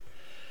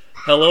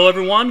Hello,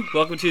 everyone.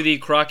 Welcome to the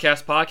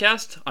Croccast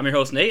podcast. I'm your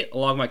host, Nate,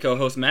 along with my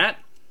co-host, Matt.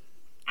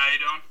 How you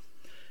doing?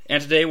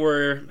 And today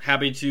we're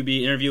happy to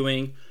be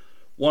interviewing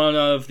one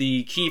of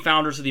the key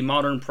founders of the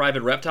modern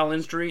private reptile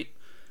industry,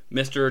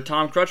 Mr.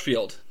 Tom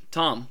Crutchfield.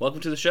 Tom,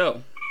 welcome to the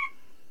show.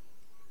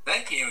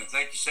 Thank you, and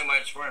thank you so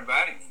much for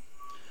inviting me.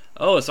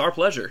 Oh, it's our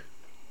pleasure.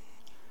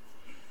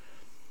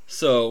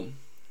 So,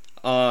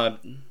 do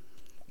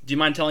you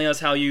mind telling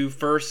us how you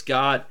first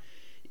got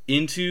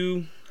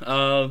into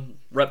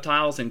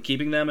reptiles and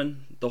keeping them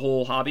and the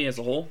whole hobby as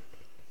a whole?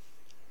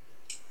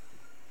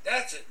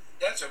 That's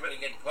a really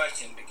good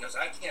question because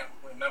I can't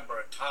remember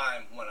a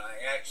time when I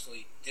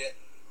actually didn't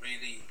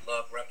really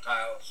love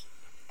reptiles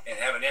and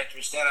have an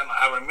interest in them.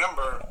 I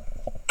remember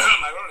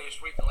my earliest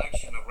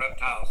recollection of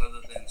reptiles, other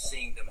than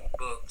seeing them in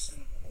books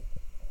and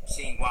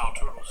seeing wild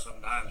turtles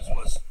sometimes,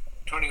 was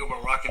turning over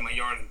a rock in my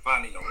yard and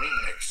finding a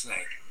ringneck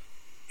snake.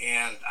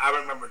 And I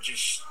remember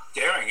just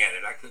staring at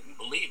it. I couldn't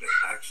believe it,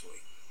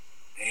 actually.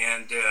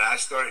 And I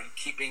started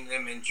keeping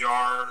them in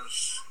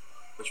jars,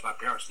 which my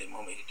parents didn't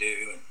want me to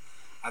do. And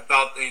I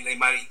thought they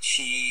might eat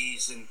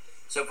cheese. And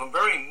so from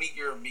very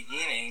meager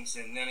beginnings,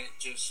 and then it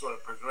just sort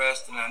of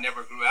progressed, and I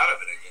never grew out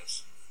of it, I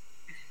guess.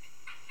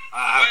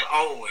 I've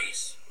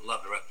always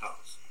loved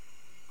reptiles.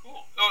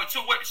 Cool. Oh,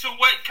 so what?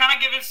 Kind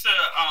of give us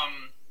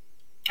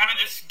kind of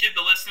just give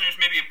the listeners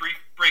maybe a brief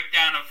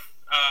breakdown of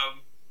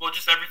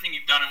just everything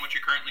you've done and what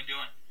you're currently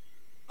doing.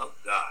 Oh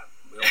God,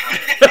 we don't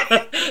have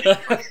that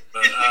time.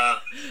 But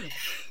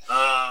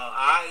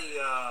I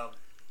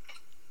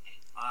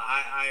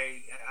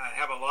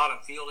have a lot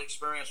of field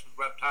experience with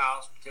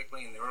reptiles,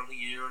 particularly in the early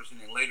years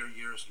and in later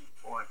years in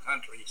foreign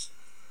countries.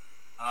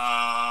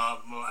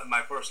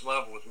 My first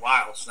love was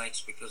wild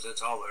snakes because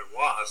that's all there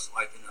was,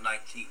 like in the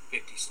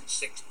 1950s and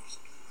 60s.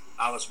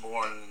 I was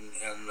born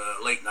in the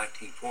late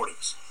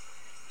 1940s.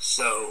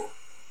 So,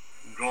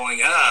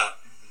 growing up,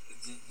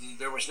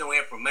 there was no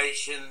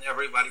information.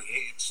 Everybody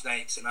hated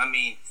snakes. And I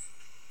mean,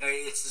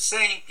 it's the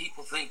same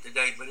people think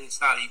today, but it's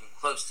not even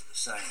close to the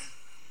same.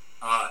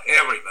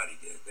 Everybody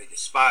did. They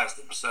despised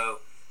them.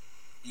 So,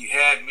 you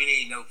had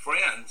really no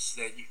friends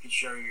that you could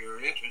share your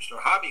interest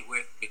or hobby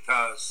with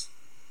because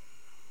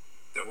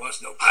there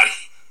was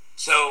nobody.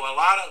 So a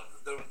lot of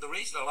the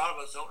reason a lot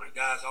of us older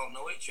guys all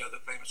know each other,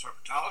 famous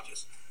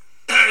herpetologists,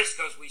 is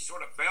because we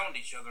sort of found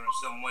each other in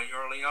some way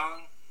early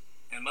on,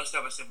 and most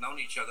of us have known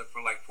each other for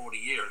like 40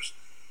 years.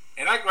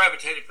 And I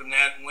gravitated from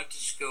that and went to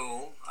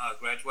school,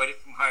 graduated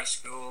from high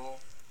school,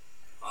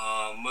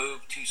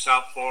 moved to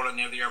South Florida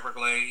near the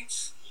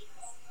Everglades,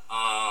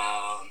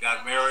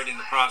 got married in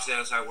the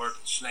process. I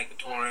worked at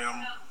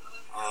Snakeatorium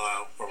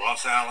for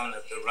Ross Allen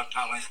at the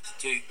Reptile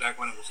Institute back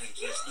when it was in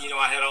existence. You know,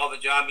 I had all the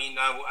job. I mean,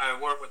 I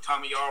worked with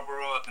Tommy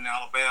Yarborough up in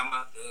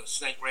Alabama at the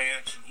Snake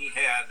Ranch, and he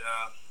had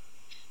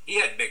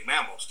big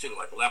mammals too,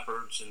 like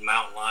leopards and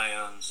mountain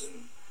lions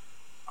and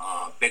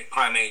big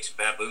primates,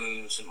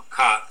 baboons and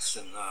macaques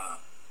and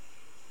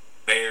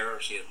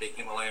bears. He had a big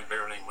Himalayan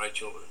bear named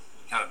Rachel that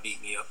kind of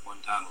beat me up one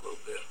time a little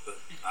bit, but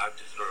I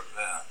deserved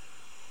that.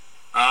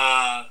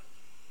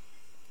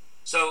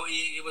 So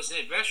it was an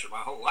adventure.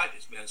 My whole life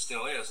has been,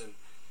 still is. And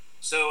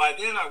so I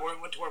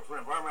went to work for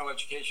environmental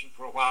education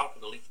for a while for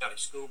the Lee County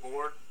School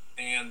Board,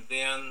 and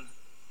then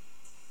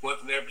went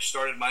from there,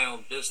 started my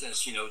own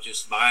business, you know,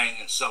 just buying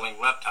and selling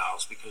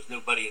reptiles because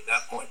nobody at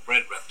that point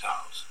bred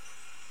reptiles.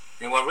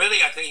 And what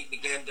really I think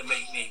began to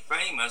make me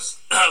famous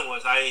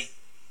was I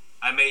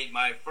made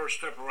my first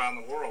trip around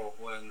the world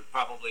when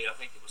probably I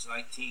think it was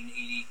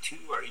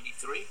 1982 or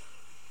 83.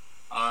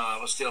 I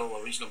was still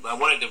reasonable. I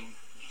wanted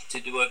to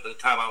do it by the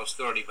time I was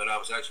 30, but I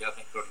was actually, I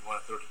think, 31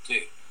 or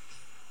 32.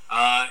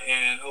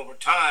 And over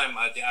time,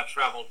 I've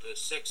traveled to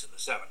 6 of the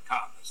 7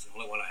 continents. The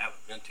only one I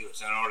haven't been to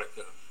is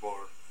Antarctica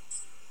for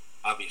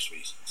obvious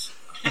reasons.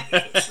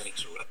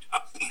 Snakes or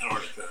reptiles in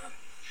Antarctica.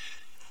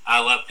 I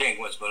love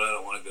penguins, but I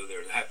don't want to go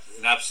there.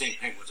 And I've seen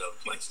penguins other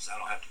places. I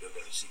don't have to go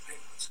there to see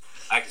penguins.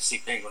 I can see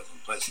penguins in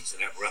places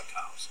that have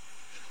reptiles.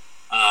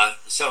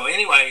 So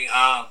anyway,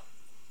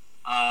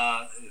 then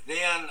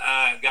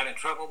I got in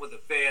trouble with the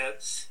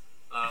feds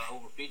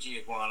over Fiji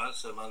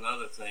iguanas, among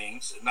other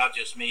things. Not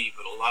just me,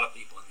 but a lot of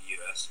people in the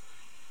U.S.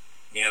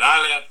 And I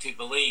left to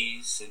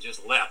Belize and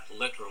just left,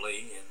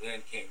 literally, and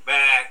then came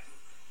back.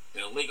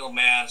 In a legal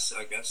mess,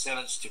 I got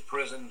sentenced to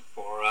prison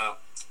for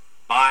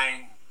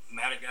buying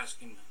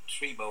Madagascan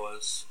tree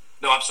boas.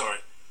 No, I'm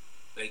sorry.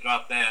 They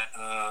dropped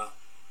that.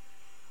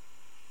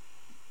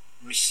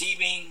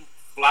 Receiving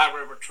fly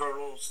river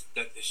turtles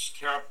that the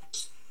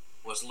carapace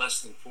was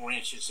less than 4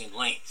 inches in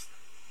length.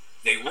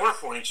 They were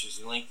 4 inches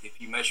in length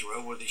if you measure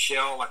over the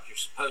shell like you're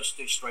supposed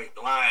to, straight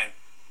line.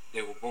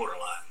 They were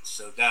borderline.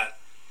 So that,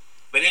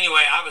 but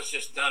anyway, I was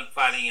just done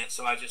fighting it,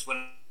 so I just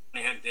went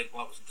ahead and did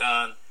what was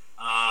done.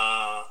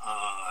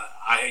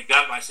 I had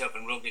got myself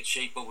in real good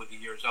shape over the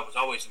years. I was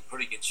always in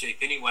pretty good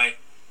shape anyway.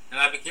 And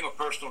I became a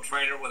personal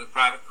trainer with a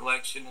private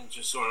collection and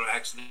just sort of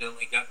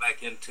accidentally got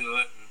back into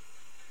it. And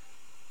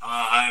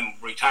I'm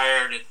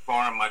retired at the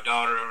farm. My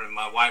daughter and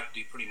my wife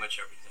do pretty much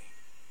everything.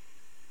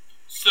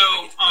 So,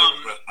 I get to play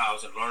with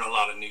reptiles and learn a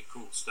lot of new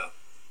cool stuff.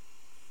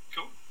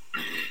 cool.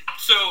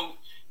 So,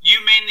 you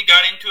mainly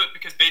got into it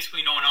because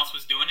basically no one else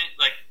was doing it,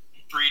 like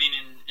breeding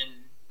and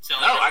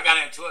selling? No, I got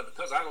into it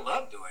because I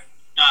love doing it.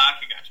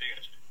 Okay, gotcha.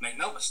 Make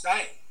no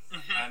mistake.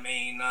 Mm-hmm. I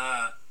mean,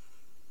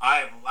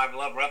 I've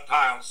loved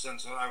reptiles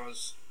since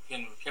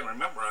can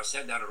remember. I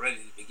said that already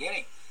at the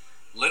beginning.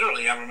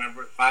 Literally, I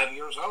remember at 5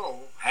 years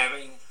old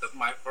having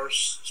my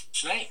first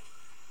snake.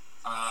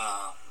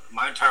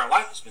 My entire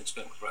life has been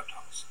spent with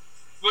reptiles.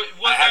 What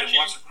I had got to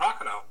watch a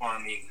crocodile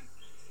farm even.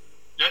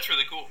 That's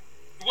really cool.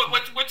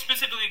 What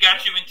specifically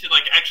got you into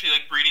like actually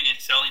like breeding and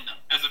selling them,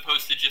 as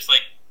opposed to just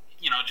like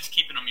just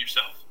keeping them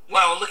yourself?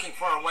 Well, looking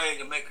for a way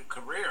to make a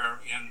career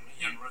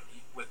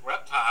with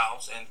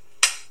reptiles,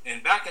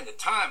 and back in the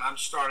time, I'm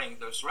starting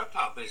those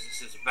reptile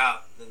businesses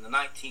about in the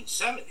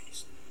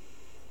 1970s.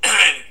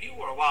 And if you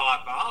were a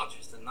wildlife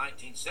biologist in the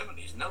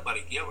 1970s,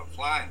 nobody gave a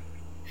flying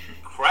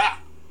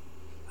crap.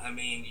 I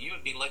mean, you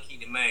would be lucky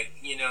to make,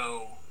 you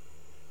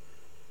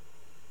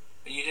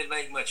didn't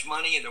make much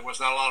money, and there was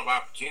not a lot of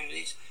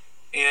opportunities.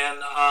 And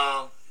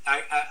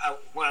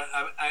when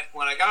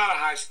I got out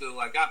of high school,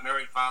 I got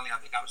married finally. I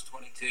think I was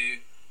 22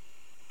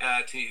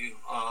 to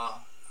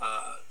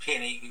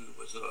Penny, who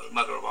was the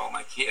mother of all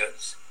my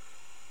kids,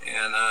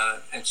 and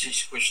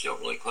we're still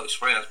really close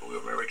friends. But we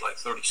were married like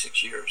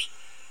 36 years.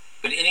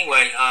 But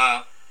anyway,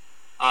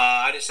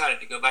 I decided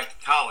to go back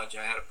to college.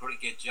 I had a pretty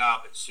good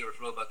job at Sears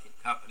Roebuck and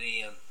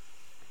Company,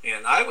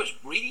 and I was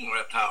breeding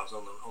reptiles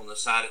on the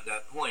side at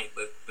that point,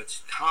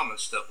 but common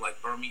stuff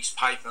like Burmese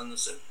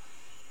pythons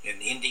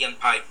and Indian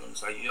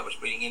pythons. I was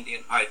breeding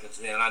Indian pythons,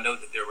 and I know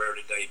that they're rare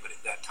today, but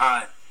at that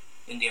time,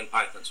 Indian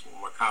pythons were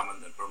more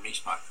common than Burmese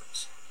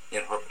pythons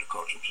in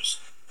herpetoculture, just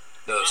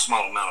the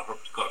small amount of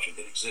herpetoculture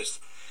that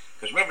existed.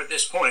 Because remember, at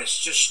this point, it's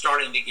just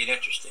starting to get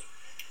interesting.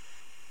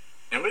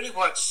 And really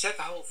what set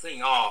the whole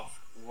thing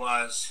off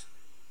was,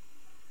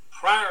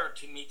 prior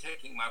to me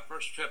taking my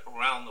first trip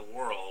around the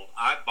world,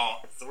 I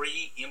bought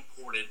 3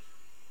 imported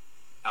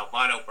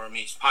albino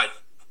Burmese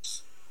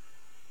pythons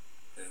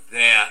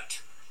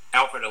that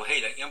Alfred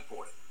Ojeda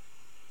imported.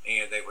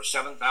 And they were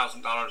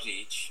 $7,000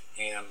 each,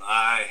 and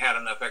I had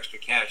enough extra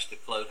cash to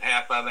float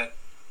half of it,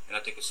 and I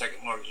took a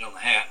second mortgage on the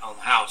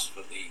house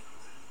for the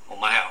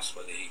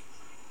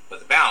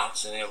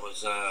balance, and it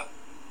was I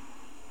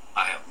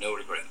have no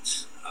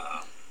regrets.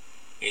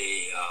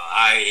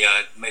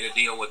 I made a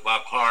deal with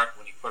Bob Clark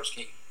when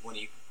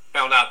he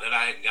found out that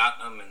I had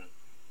gotten them, and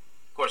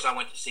of course I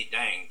went to see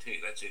Dang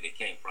too. That's who they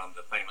came from,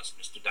 the famous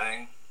Mr.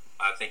 Dang.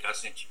 I think I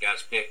sent you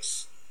guys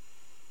pics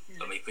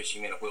of me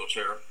pushing him in a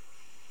wheelchair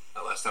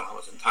last time I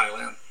was in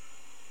Thailand.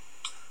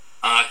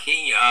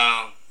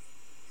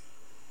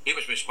 He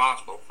was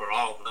responsible for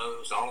all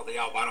of the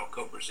albino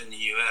cobras in the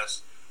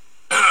U.S.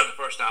 The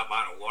first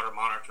albino water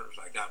monitors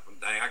I got from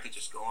Dang. I could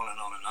just go on and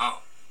on and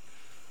on.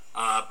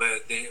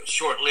 But they were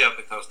short-lived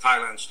because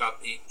Thailand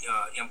stopped the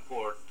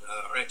import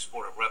or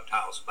export of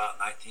reptiles about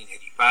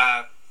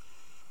 1985.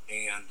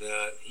 And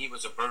he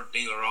was a bird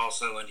dealer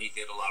also, and he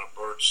did a lot of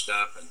bird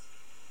stuff. And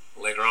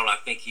later on, I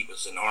think he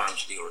was an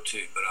arms dealer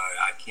too, but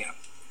I can't.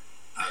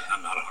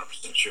 I'm not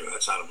 100% sure.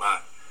 That's out of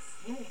my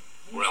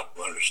realm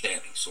of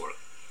understanding, sort of.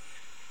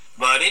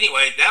 But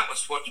anyway, that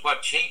was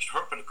what changed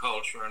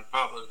herpetoculture and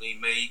probably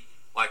made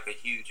like a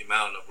huge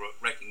amount of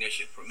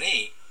recognition for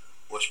me,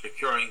 was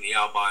procuring the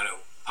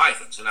albino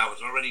pythons. And I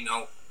was already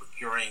known for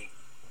procuring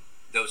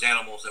those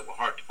animals that were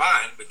hard to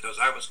find because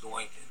I was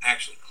going to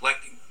actually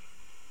collecting them.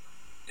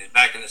 And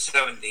back in the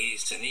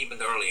 70s and even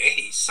the early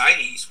 80s,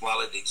 CITES, while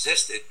it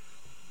existed,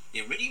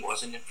 it really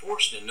wasn't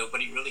enforced and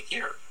nobody really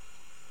cared.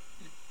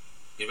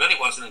 It really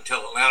wasn't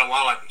until Atlanta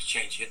Wildlife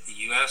Exchange hit the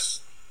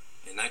U.S.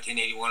 in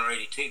 1981 or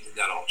 82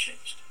 that all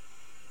changed.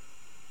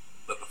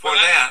 But before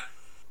that,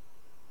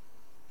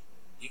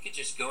 you could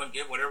just go and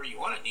get whatever you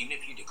wanted, and even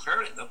if you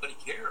declared it, nobody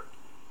cared.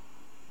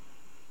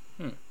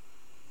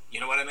 You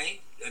know what I mean?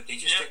 They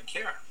just didn't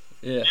care.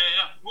 Yeah.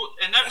 Well,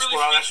 and that's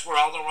where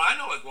all the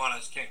rhino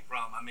iguanas came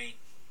from. I mean,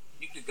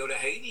 you could go to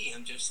Haiti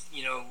and just,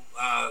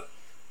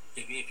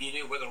 if you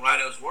knew where the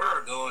rhinos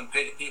were, go and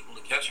pay the people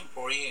to catch them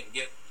for you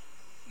and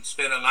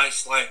spend a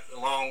nice,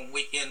 long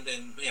weekend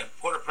in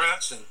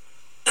Port-au-Prince and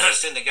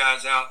send the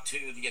guys out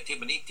to the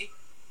Yatimaniti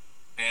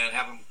and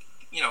have them,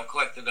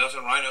 collect a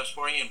dozen rhinos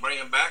for you and bring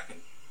them back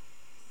and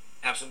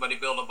have somebody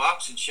build a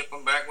box and ship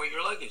them back with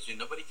your luggage, and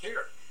nobody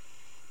cared.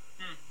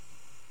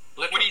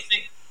 What do you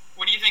think?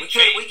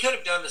 We could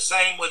have done the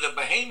same with the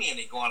Bahamian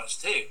iguanas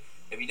too.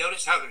 Have you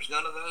noticed how there's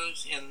none of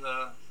those in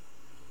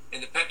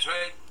the pet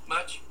trade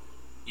much?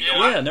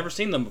 I've never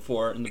seen them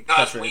before in the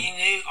pet trade. Because we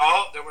knew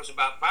there was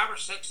about 5 or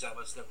 6 of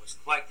us that was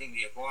collecting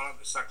the iguana,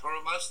 the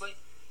Cyclura mostly,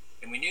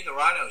 and we knew the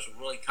rhinos were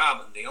really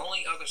common. The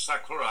only other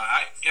Cyclura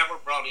I ever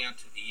brought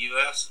into the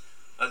U.S.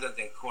 other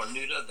than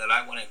Cornuta that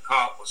I went and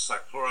caught was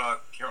Cyclura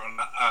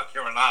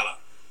carinata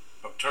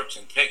from Turks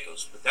and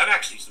Caicos, but that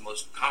actually is the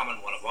most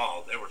common one of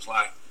all. There was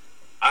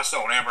I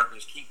saw an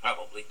Ambergris keep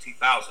probably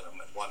 2,000 of them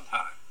at one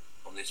time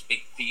on this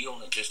big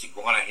field, and just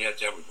iguana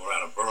heads everywhere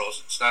out of burrows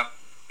and stuff.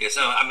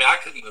 I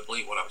couldn't even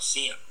believe what I was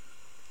seeing.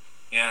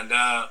 And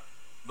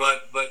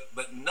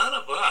but none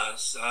of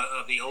us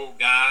of the old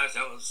guys,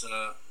 that was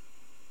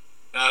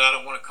I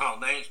don't want to call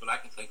names, but I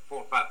can think 4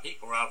 or 5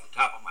 people right off the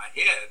top of my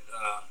head.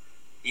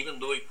 Even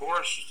Louis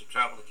Porras used to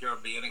travel the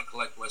Caribbean and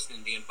collect West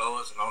Indian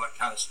boas and all that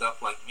kind of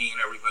stuff, like me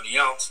and everybody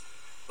else.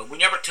 But we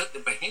never took the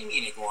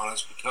Bahamian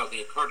iguanas because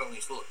they occurred on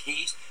these little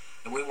keys,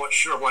 and we weren't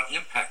sure what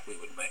impact we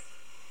would make,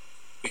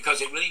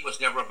 because it really was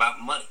never about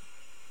money.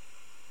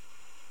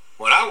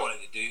 What I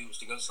wanted to do was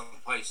to go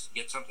someplace,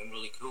 get something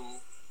really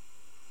cool,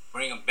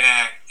 bring them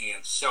back,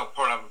 and sell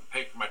part of them,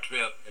 pay for my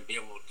trip, and be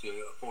able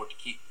to afford to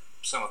keep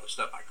some of the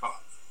stuff I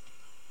caught.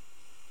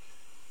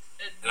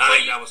 And I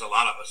think that was a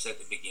lot of us at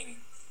the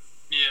beginning.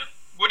 Yeah.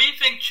 What do you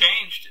think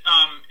changed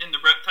in the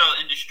reptile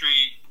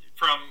industry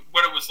from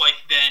what it was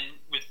like then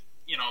with,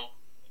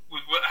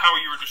 how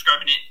you were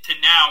describing it to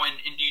now, and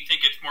do you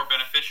think it's more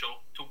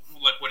beneficial to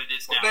like what it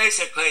is now? Well,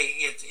 basically,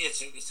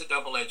 it's a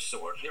double-edged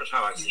sword. Here's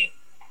how I see it.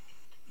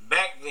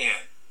 Back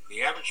then,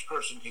 the average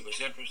person who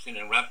was interested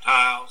in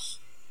reptiles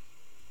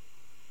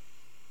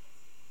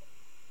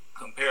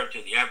compared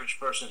to the average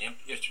person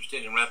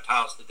interested in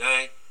reptiles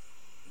today,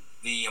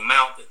 the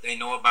amount that they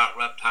know about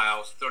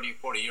reptiles 30 or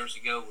 40 years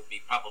ago would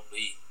be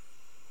probably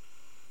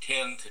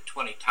 10 to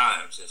 20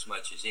 times as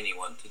much as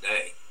anyone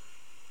today,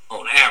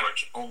 on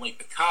average, only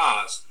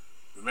because,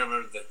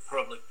 remember, the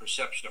public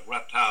perception of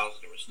reptiles,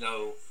 there was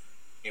no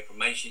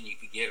information you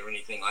could get or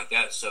anything like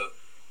that. So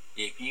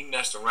if you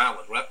messed around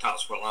with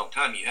reptiles for a long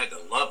time, you had to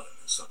love them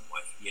in some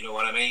way. You know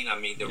what I mean? I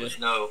mean, there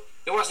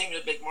wasn't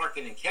even a big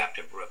market in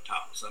captive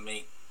reptiles. I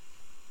mean,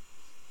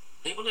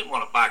 people didn't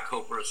want to buy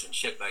cobras and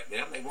shit back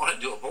then. They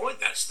wanted to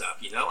avoid that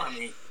stuff, I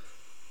mean,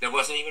 there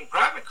wasn't even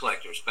private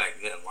collectors back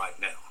then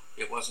like now.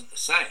 It wasn't the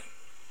same.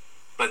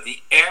 But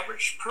the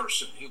average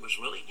person who was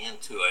really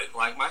into it,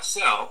 like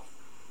myself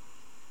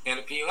and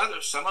a few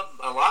others,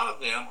 a lot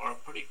of them are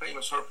pretty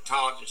famous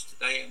herpetologists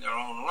today in their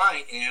own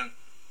right, and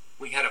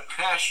we had a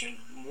passion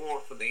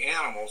more for the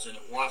animals than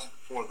it wasn't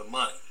for the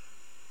money.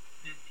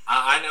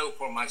 I know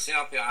for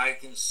myself, I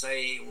can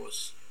say it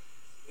was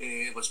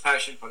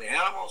passion for the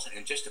animals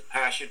and just a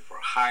passion for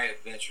high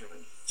adventure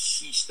and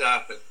see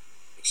stuff and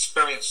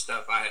experience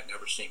stuff I had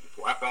never seen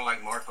before. I felt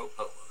like Marco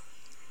Polo.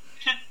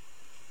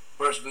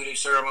 First voodoo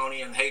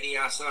ceremony in Haiti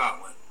I saw, I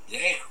went,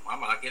 damn, I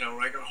might get a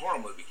regular horror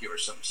movie here or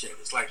some shit.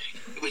 It's like,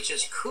 it was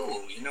just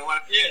cool,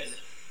 what? Yeah.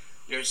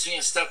 You're seeing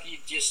stuff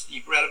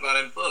you've read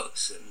about in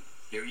books, and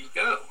here you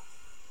go,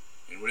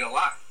 in real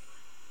life.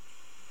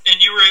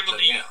 And you were able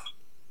to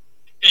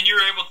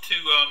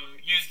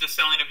use the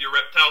selling of your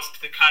reptiles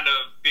to kind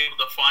of be able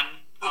to fund.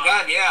 Oh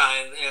God, yeah,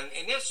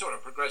 and this sort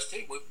of progressed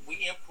too.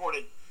 We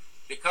imported,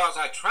 because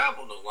I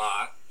traveled a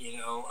lot,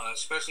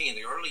 especially in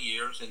the early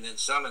years, and then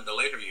some in the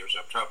later years.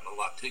 I've traveled a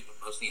lot too, but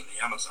mostly in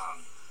the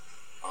Amazon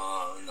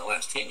in the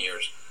last 10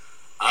 years.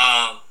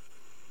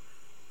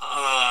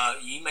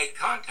 You make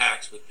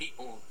contacts with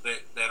people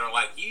that are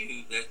like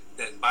you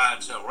that buy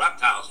and sell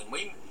reptiles,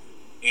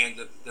 and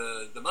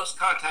the most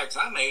contacts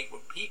I made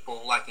were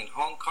people like in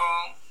Hong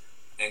Kong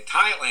and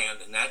Thailand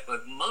and that,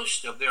 but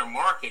most of their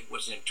market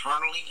was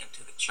internally and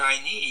to the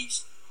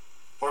Chinese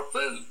for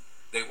food.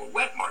 They were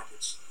wet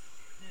markets.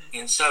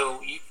 And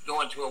so you could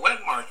go into a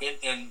wet market,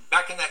 and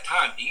back in that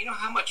time, do you know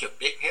how much a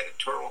big-headed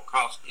turtle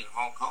cost in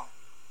Hong Kong?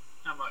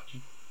 How much?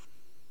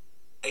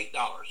 $8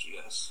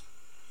 US.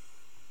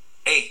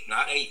 8,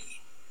 not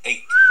 80.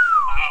 8.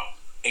 Wow.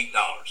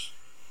 $8.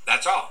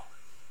 That's all.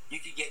 You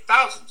could get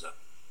thousands of them.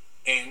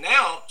 And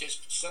now,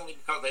 just simply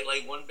because they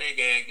lay one big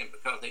egg and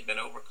because they've been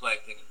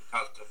over-collecting and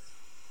because of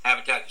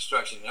habitat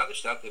destruction and other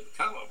stuff, they've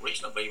become a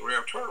reasonably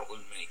rare turtle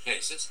in many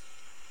cases.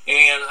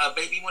 And a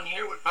baby one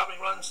here would probably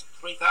run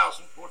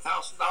 $3,000,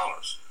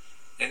 $4,000.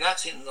 And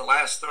that's in the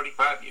last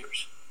 35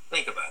 years.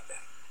 Think about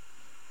that.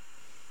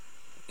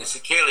 The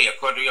Cicalia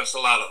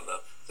quadriocellata,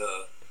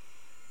 the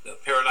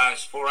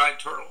paradise four-eyed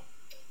turtle.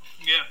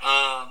 Yeah.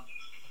 I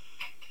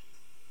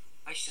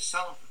used to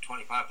sell them for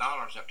 $25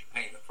 after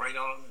paying the freight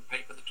on them and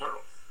pay for the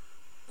turtle,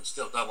 and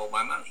still double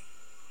my money.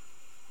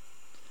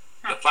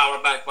 The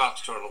flowerback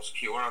box turtles,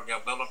 Pure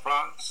Galbella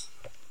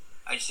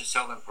I used to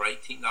sell them for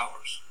 $18.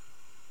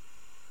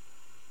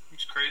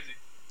 It's crazy.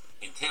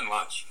 In 10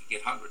 lots, you could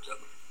get hundreds of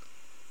them.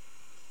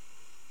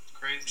 It's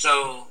crazy.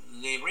 So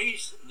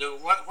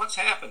what's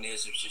happened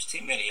is there's just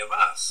too many of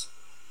us.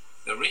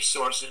 The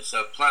resources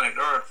of planet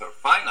Earth are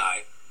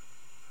finite,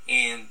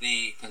 and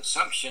the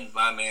consumption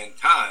by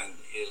mankind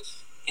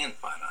is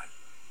infinite.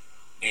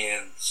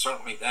 And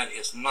certainly that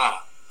is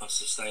not a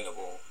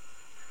sustainable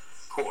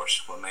course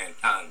for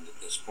mankind at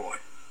this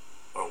point,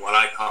 or what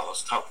I call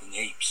us talking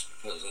apes,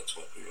 because that's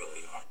what we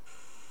really are.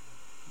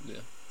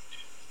 Yeah.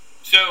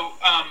 So,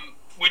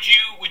 would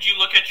you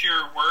look at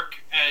your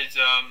work as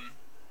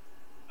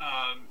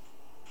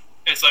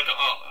like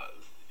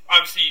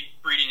obviously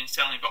breeding and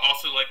selling, but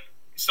also like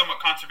somewhat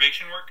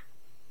conservation work?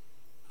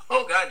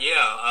 Oh God, yeah.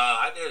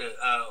 I did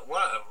a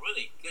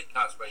really good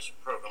conservation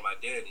program I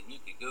did, and you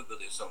can Google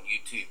this on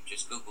YouTube.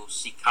 Just Google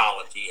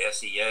Seacology,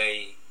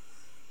 SEA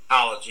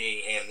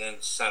ecology, and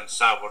then San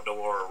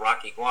Salvador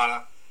rock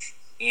iguana.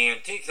 In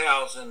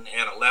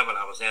 2011,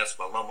 I was asked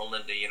by Loma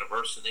Linda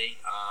University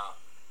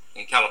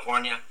in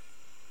California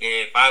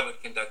if I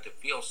would conduct a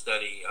field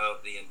study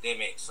of the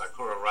endemic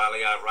Psychura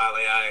riley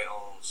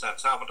on San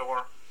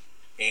Salvador.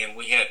 And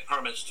we had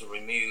permits to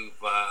remove,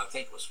 I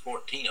think it was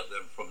 14 of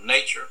them from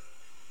nature.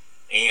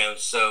 And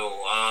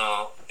so,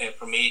 and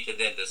for me to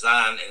then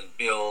design and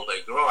build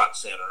a grow-out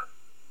center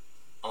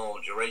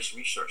on Gerace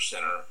Research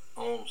Center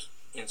on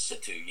in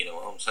situ,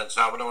 on San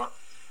Salvador.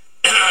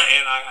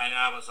 and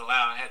I was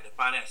allowed, I had the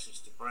finances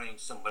to bring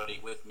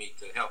somebody with me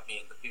to help me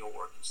in the field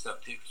work and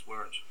stuff too, because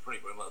we're in pretty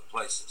remote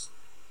places.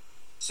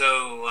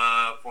 So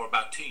for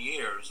about 2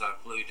 years, I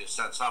flew to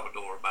San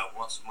Salvador about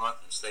once a month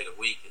and stayed a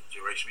week at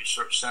Gerace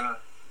Research Center.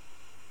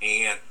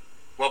 And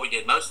what we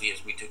did mostly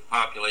is we took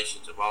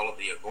populations of all of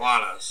the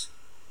iguanas,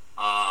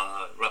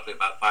 roughly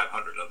about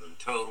 500 of them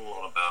total,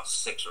 on about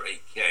 6 or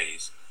 8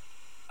 Ks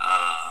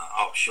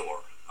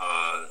offshore.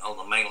 On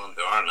the mainland,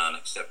 there are none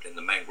except in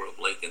the mangrove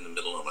lake in the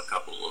middle of a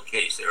couple of little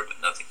cays there,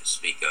 but nothing to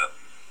speak of.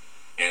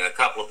 And a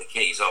couple of the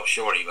cays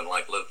offshore, even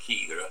like low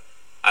key,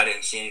 I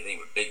didn't see anything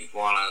with big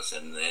iguanas,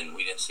 and then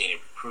we didn't see any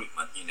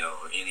recruitment,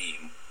 any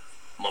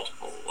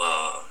multiple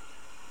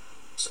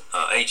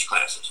age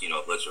classes,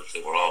 of lizards.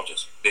 They were all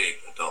just big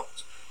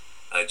adults.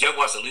 Joe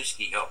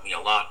Wasilewski helped me a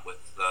lot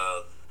with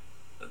the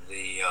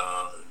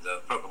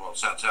program on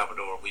San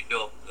Salvador. We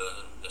built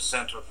the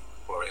center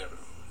for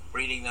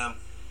breeding them.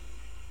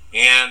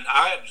 And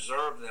I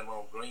observed them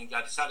on green.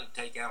 I decided to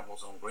take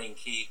animals on Green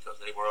Key because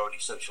they were already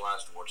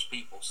socialized towards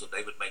people, so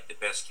they would make the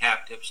best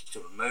captives to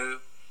remove.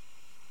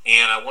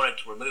 And I wanted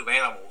to remove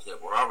animals that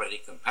were already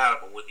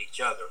compatible with each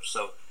other.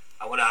 So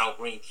I went out on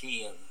Green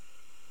Key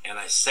and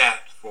I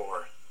sat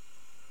for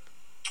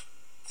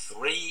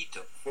 3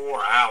 to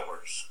 4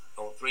 hours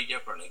on 3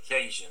 different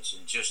occasions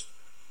and just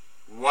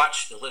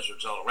watched the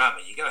lizards all around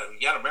me. You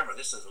gotta remember,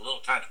 this is a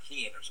little tiny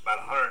key, and there's about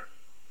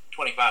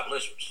 125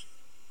 lizards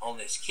on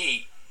this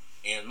key.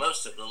 And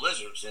most of the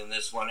lizards in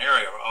this one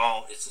area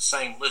it's the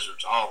same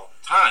lizards all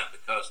the time,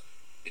 because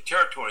the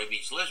territory of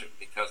each lizard,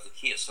 because the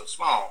key is so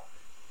small,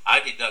 I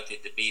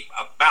deducted to be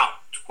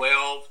about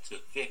 12 to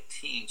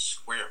 15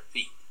 square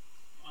feet.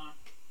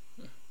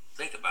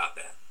 Think about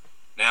that.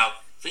 Now,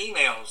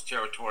 females'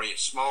 territory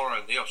is smaller,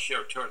 and they'll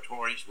share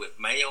territories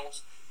with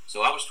males.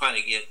 So I was trying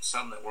to get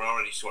some that were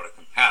already sort of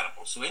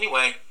compatible. So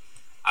anyway,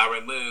 I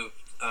removed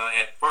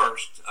at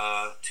first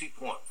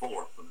 2.4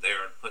 from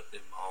there and put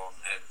them on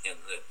in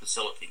the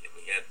facility that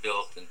we had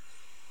built and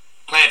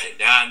planted.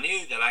 Now, I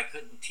knew that I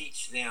couldn't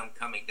teach them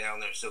coming down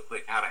there so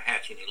quick how to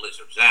hatch any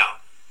lizards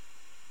out.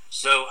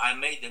 So I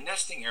made the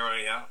nesting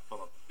area from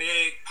a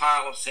big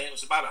pile of sand. It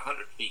was about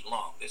 100 feet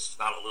long. This is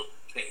not a little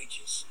cage.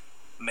 It's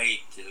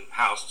made to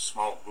house a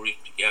small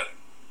group together.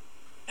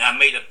 And I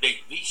made a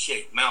big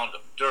V-shaped mound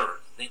of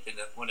dirt, thinking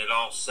that when it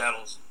all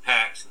settles and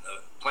packs and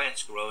the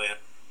plants grow in,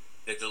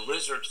 that the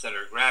lizards that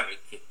are gravid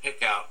could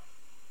pick out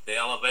the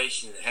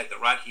elevation that had the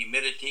right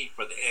humidity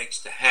for the eggs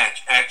to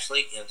hatch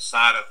actually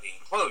inside of the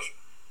enclosure,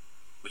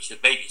 which the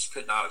babies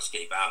could not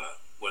escape out of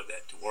with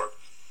that to work.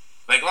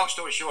 Make long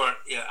story short,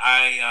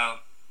 I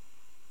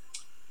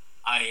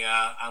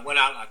went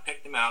out and I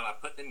picked them out, I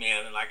put them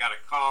in, and I got a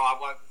call. I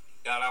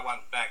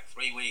went back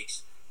 3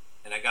 weeks,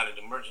 and I got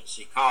an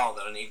emergency call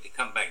that I needed to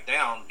come back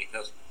down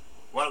because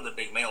one of the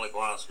big male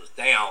iguanas was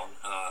down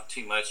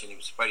too much, and he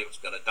was afraid he was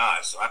going to die.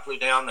 So I flew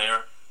down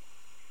there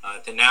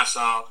to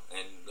Nassau,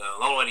 and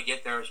the only way to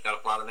get there is you got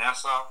to fly to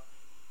Nassau,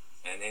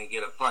 and then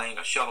get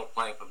a shuttle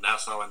plane from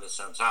Nassau into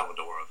San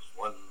Salvador.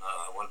 One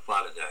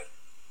flight a day,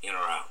 in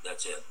or out.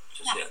 That's it.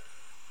 Just it.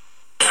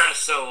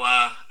 So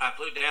I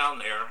flew down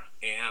there,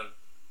 and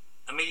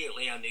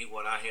immediately I knew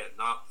what I had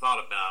not thought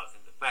about,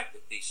 and the fact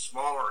that these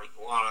smaller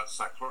iguana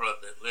Psychura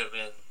that live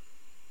in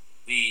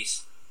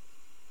these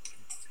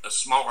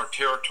smaller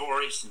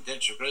territories and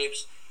denser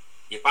groups,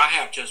 if I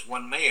have just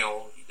one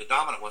male, the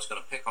dominant one's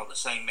going to pick on the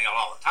same male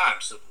all the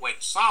time. So the way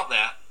to solve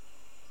that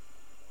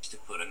is to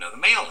put another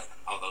male in.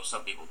 Although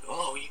some people go,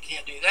 oh, you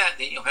can't do that,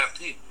 then you'll have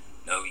 2.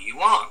 No, you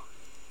won't.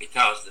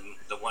 Because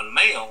the one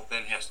male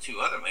then has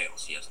 2 other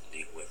males he has to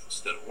deal with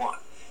instead of 1.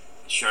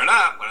 And sure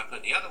enough, when I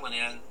put the other one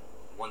in,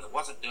 the one that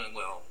wasn't doing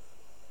well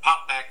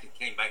popped back and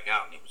came back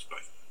out, and it was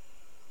great.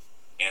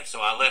 And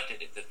so I left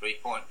it at the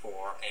 3.4,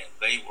 and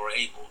they were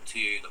able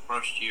to, the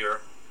first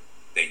year,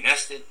 they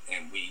nested,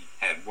 and we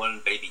had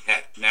 1 baby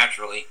hatch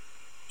naturally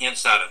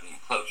inside of the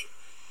enclosure.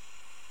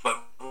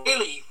 But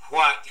really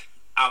what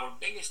our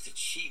biggest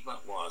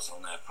achievement was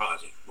on that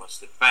project was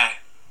the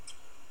fact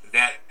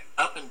that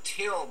up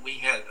until we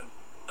had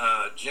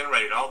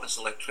generated all this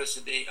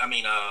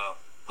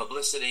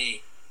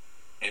publicity,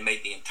 and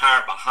made the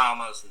entire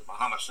Bahamas and the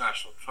Bahamas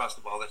National Trust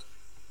of all this,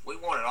 we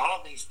wanted all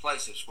of these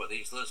places where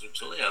these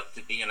lizards live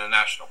to be in a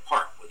national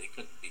park where they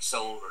couldn't be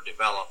sold or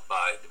developed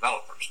by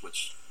developers,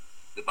 which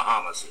the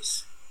Bahamas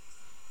is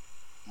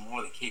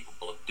more than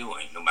capable of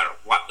doing, no matter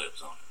what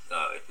lives on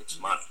it, if it's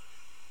money.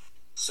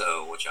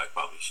 So, which I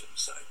probably shouldn't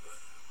say, but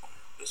on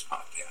this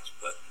podcast,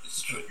 but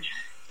it's true.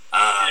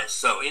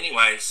 So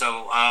anyway,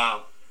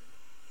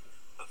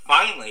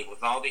 finally,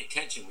 with all the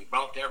attention we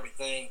brought to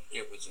everything,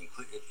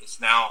 it's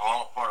now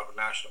all part of a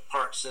national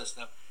park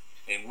system,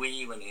 and we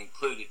even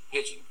included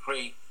Pigeon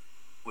Creek,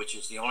 which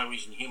is the only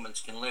reason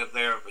humans can live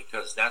there,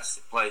 because that's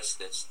the place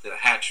that's the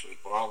hatchery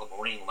for all the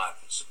marine life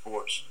that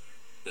supports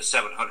the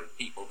 700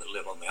 people that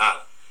live on the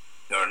island.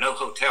 There are no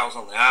hotels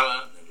on the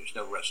island, and there's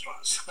no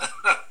restaurants.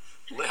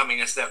 I mean,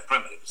 it's that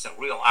primitive. It's a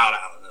real out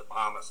island in the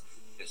Bahamas.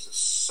 It's the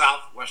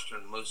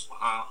southwesternmost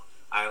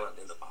island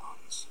in the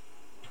Bahamas.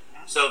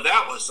 So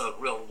that was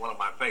one of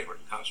my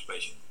favorite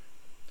conservation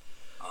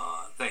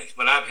things.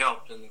 But I've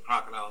helped in the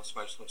crocodile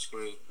specialist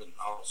group and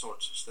all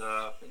sorts of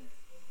stuff, and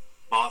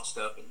bought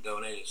stuff and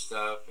donated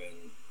stuff,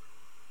 and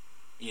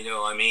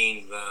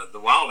the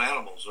wild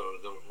animals or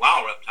the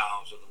wild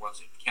reptiles are the ones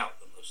that count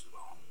the most of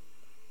all.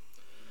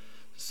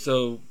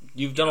 So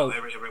you've done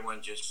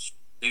everyone just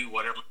do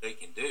whatever they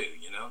can do,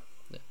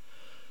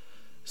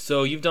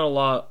 So you've done a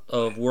lot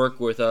of work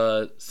with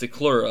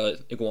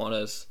Cyclura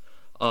iguanas.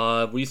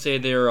 Would you say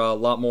they're a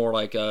lot more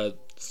like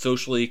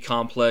socially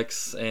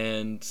complex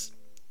and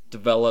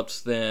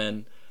developed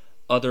than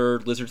other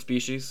lizard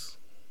species?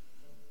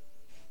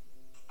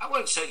 I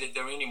wouldn't say that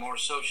they're any more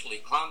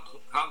socially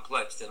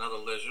complex than other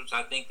lizards.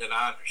 I think that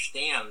I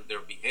understand their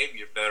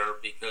behavior better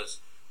because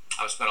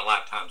I've spent a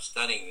lot of time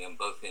studying them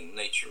both in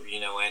nature,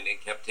 and in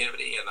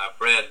captivity. And I've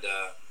bred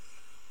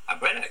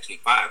actually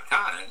 5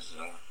 kinds: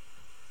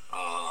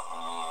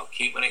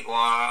 Cuban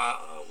iguana,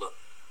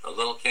 a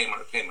little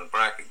Cayman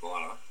black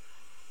iguana.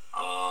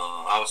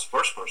 I was the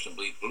first person to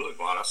breed blue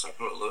iguana,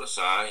 Cyclura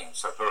lewisi, and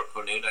Cyclura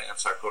cornuta, and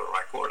Cyclura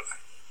ricordi.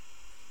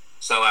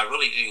 So I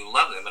really do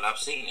love them, and I've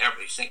seen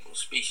every single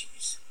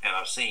species, and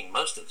I've seen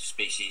most of the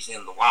species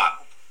in the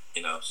wild,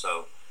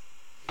 so,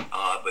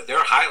 but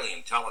they're highly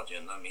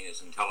intelligent. I mean,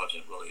 as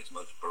intelligent really as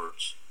most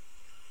birds.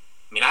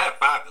 I mean, I have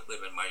 5 that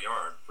live in my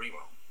yard, free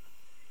roam,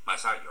 my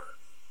side yard,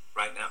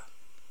 right now,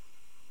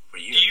 for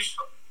years.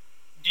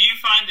 Do you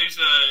find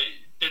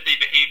that they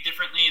behave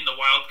differently in the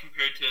wild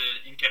compared to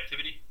in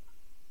captivity?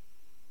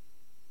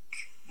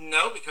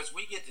 No, because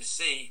we get to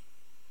see.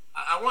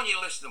 I want you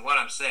to listen to what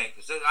I'm saying,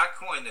 because I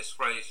coined this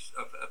phrase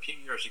a few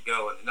years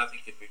ago, and nothing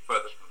could be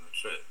further from the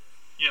truth.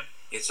 Yeah.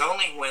 It's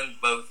only when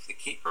both the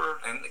keeper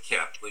and the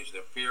kept lose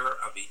their fear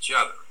of each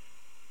other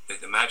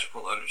that the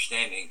magical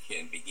understanding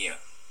can begin.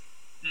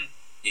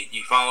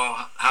 You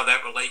follow how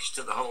that relates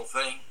to the whole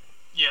thing?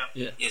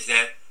 Yeah. Is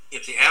that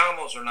if the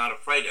animals are not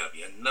afraid of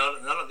you,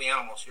 none of the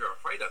animals here are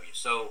afraid of you.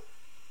 So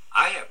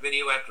I have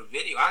video after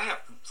video. I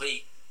have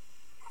complete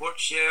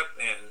courtship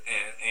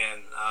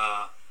and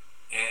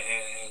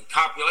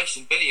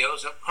copulation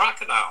videos of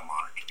crocodile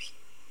monitors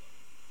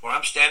where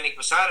I'm standing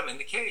beside them in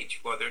the cage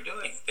while they're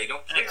doing it. They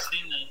don't care. I've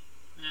seen that.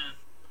 Yeah.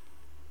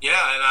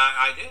 Yeah, and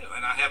I do.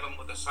 And I have them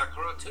with the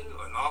Cyclura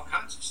too and all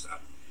kinds of stuff.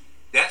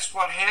 That's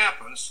what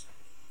happens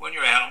when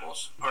your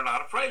animals are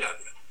not afraid of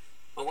you.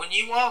 But when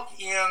you walk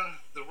in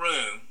the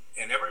room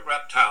and every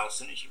reptile, as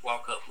soon as you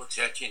walk up, looks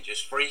at you and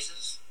just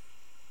freezes,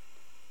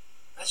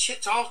 that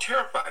shit's all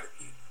terrified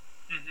of you.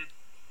 Mm-hmm.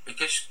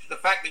 Because the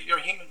fact that you're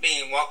a human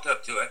being and walked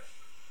up to it,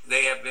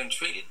 they have been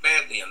treated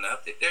badly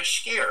enough that they're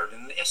scared.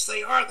 And yes,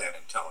 they are that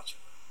intelligent.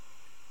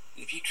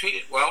 If you treat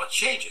it well, it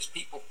changes.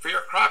 People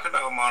fear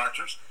crocodile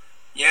monitors.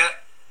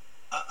 Yet,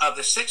 of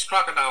the 6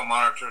 crocodile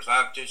monitors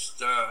I've just,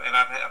 and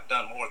I've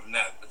done more than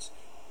that, but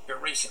here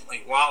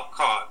recently, wild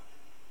caught,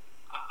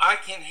 I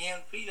can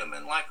hand feed them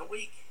in like a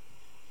week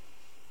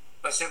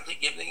by simply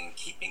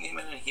keeping them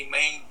in a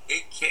humane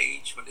big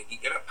cage where they can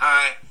get up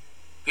high,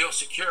 feel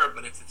secure.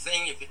 But if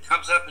it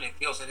comes up and it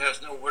feels it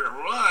has nowhere to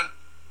run,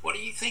 what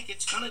do you think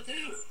it's going to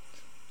do?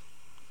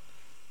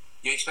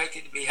 You expect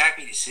it to be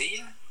happy to see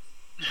you?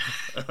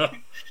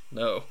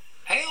 No.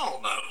 Hell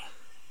no.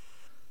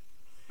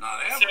 Not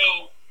ever.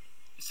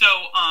 So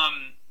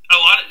a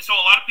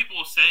lot of people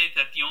will say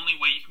that the only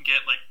way you can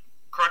get like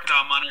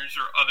crocodile monitors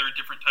or other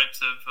different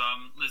types of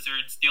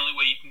lizards, the only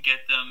way you can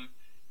get them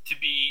to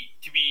be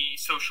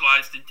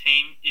socialized and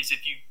tame is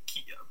if you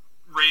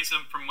raise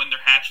them from when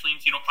they're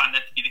hatchlings. You don't find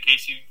that to be the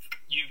case. You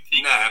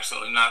think? No,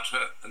 absolutely not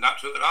true. Not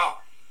true at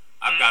all.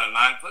 I've got a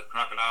 9-foot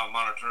crocodile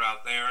monitor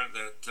out there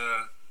that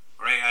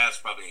Ray has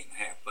probably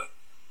 8.5 foot.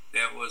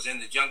 That was in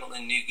the jungle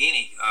in New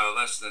Guinea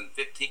less than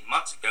 15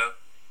 months ago.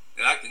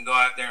 That I can go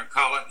out there and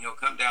call it, and he'll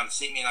come down to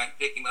see me, and I can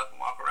pick him up and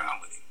walk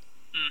around with him.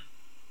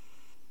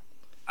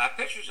 I have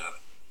pictures of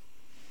it.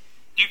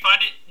 Do you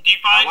find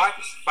my wife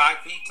is 5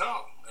 feet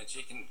tall, and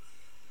she can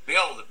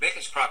build the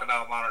biggest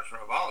crocodile monitor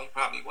of all. He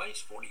probably weighs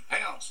 40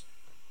 pounds.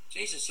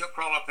 Jesus, he'll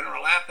crawl up in her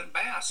lap and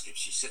bask if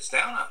she sits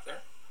down out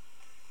there.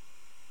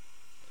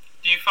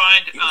 Do you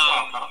find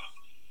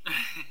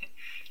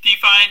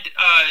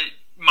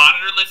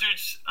monitor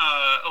lizards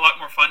a lot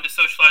more fun to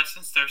socialize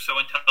since they're so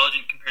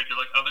intelligent compared to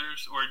like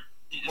others, or?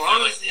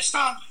 It's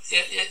not.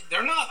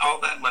 They're not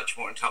all that much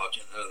more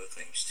intelligent than other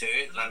things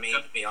too. I mean,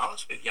 to be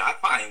honest with you, I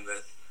find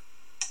that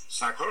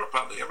Cyclura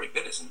probably every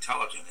bit as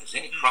intelligent as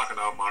any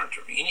crocodile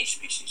monitor of any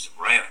species of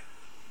rabbit.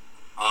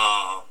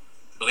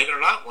 Believe it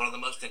or not, one of the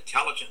most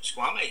intelligent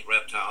squamate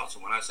reptiles,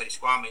 and when I say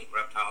squamate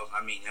reptiles,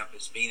 I mean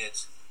Emphas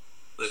venus,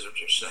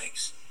 lizards or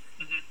snakes.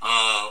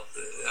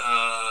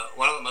 Mm-hmm.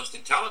 One of the most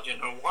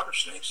intelligent are water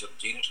snakes of the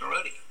genus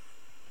Nerodia.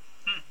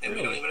 And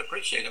we don't even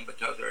appreciate them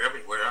because they're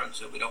everywhere, and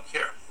so we don't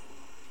care.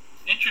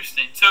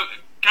 Interesting. So,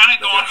 kind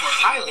of But go on they're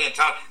more. highly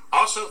intelligent.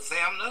 Also,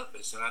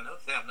 Thamnophis, and I know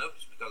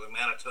Thamnophis because of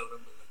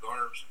Manitotum and the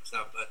garters and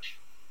stuff, but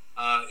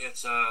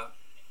it's a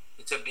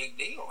big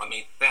deal. I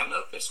mean,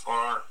 Thamnophis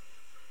are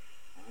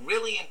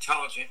really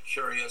intelligent,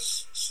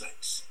 curious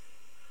snakes.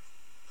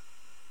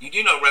 You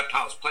do know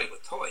reptiles play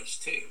with toys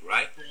too,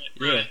 right?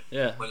 Yeah,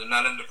 yeah. When they're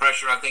not under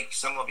pressure, I think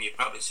some of you have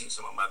probably seen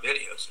some of my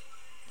videos.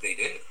 They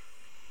do.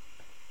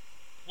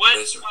 What?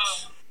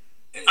 Lizards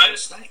and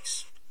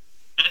snakes.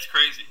 That's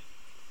crazy.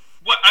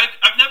 What?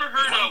 I've never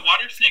heard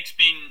water snakes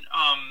being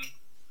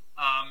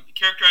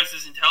characterized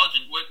as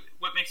intelligent.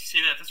 What makes you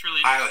say that? That's really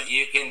interesting.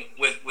 You can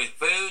with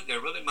food. They're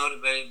really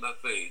motivated by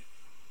food,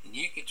 and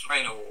you can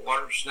train a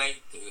water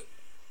snake to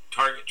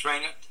target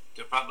train it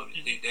to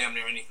probably do damn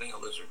near anything a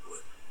lizard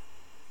would.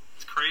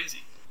 It's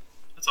crazy.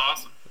 That's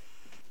awesome.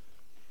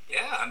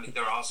 Yeah, I mean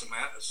they're awesome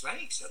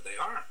snakes. That they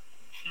are.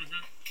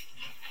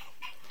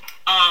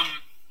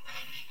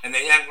 And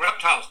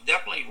reptiles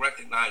definitely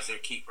recognize their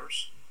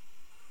keepers.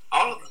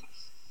 All of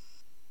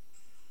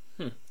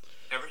them.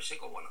 Every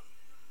single one of them.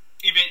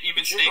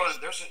 Even snakes.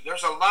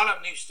 There's a lot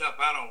of new stuff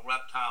out on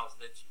reptiles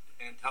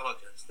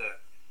intelligence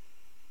that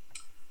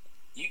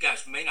you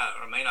guys may not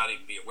or may not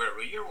even be aware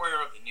of. You're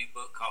aware of the new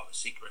book called The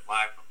Secret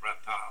Life of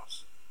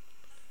Reptiles.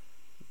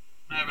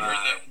 I haven't heard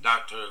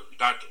that.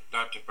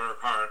 Dr.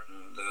 Burkhardt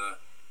and a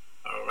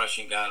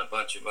Russian guy and a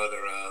bunch of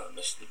other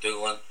Mr.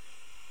 Doolin.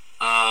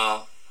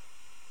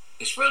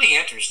 It's really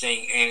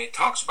interesting, and it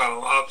talks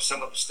about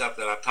some of the stuff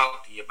that I've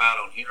talked to you about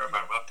on here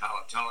about reptile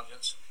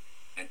intelligence.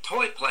 And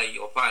toy play,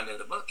 you'll find in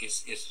the book,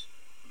 is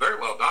very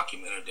well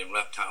documented in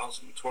reptiles.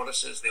 And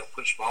tortoises, they'll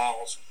push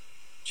balls,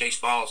 chase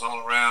balls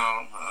all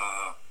around.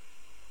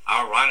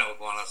 Our rhino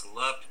iguanas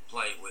love to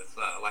play with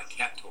like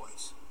cat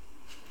toys.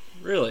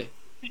 Really?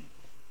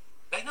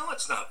 They know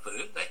it's not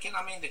food. They can.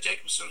 I mean, the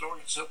Jacobson's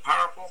organ is so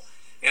powerful,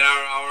 and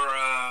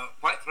our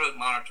white-throat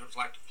monitors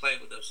like to play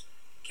with those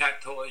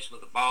cat toys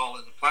with the ball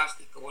and the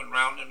plastic going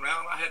round and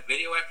round. I have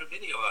video after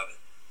video of it.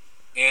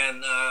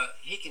 And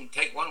he can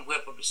take one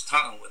whip of his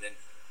tongue within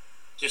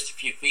just a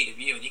few feet of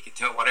you, and you can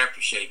tell what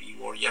aftershave you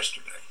wore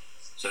yesterday.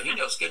 So he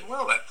knows good and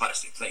well that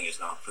plastic thing is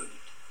not food.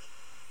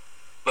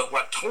 But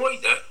what toy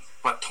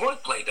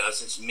play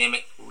does is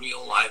mimic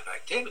real life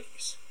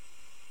activities.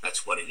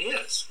 That's what it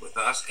is with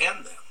us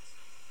and them.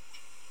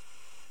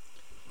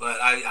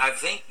 But I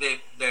think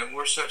that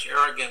we're such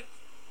arrogant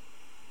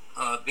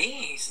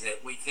beings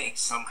that we think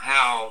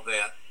somehow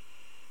that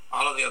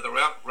all of the other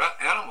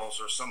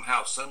animals are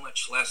somehow so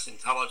much less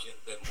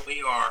intelligent than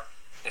we are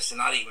as to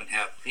not even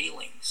have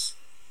feelings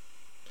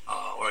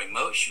or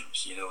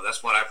emotions. You know,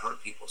 that's what I've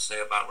heard people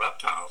say about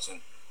reptiles,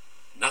 and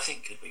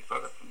nothing could be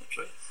further from the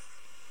truth.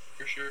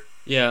 For sure.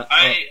 Yeah.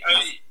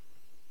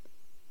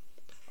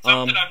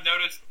 Something I've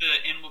noticed,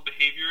 the animal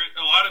behavior,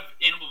 a lot of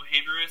animal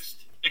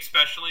behaviorists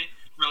especially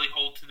really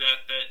hold to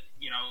that,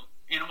 you know,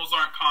 animals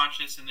aren't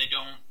conscious and they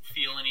don't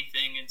feel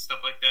anything and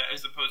stuff like that,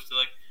 as opposed to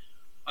like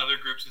other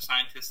groups of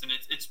scientists. And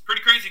it's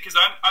pretty crazy because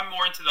I'm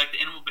more into like the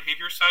animal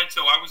behavior side,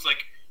 so I was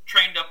like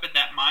trained up in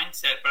that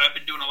mindset, but I've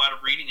been doing a lot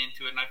of reading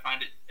into it, and I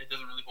find it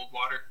doesn't really hold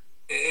water.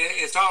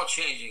 It's all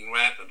changing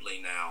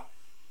rapidly now,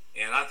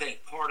 and I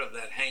think part of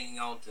that hanging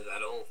on to that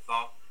old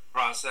thought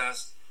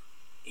process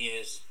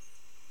is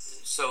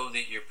so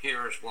that your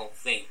peers won't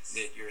think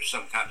that you're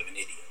some kind of an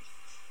idiot.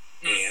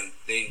 And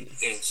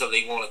so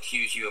they won't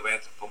accuse you of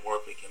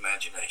anthropomorphic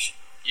imagination.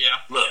 Yeah.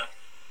 Look.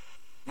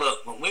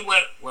 When we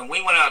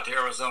went out to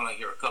Arizona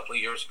here a couple of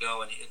years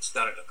ago, and it's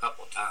done it a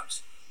couple of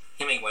times.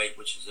 Hemingway,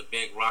 which is a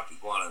big rock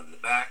iguana in the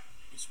back,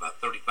 he's about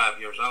 35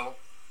 years old.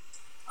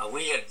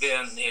 We had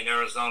been in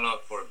Arizona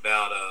for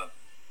about it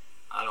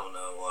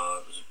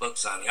was a book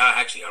signing.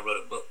 I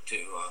wrote a book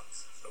too, a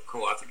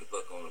co-authored a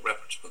book on a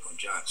reference book on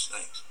giant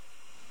snakes.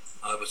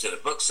 I was at a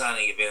book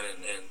signing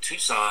event in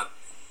Tucson.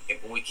 And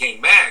when we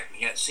came back,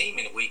 we hadn't seen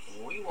him in a week,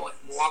 and when we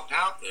walked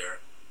out there,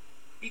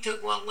 he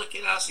took one look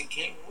at us and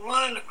came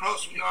running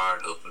across the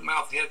yard, open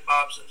mouth head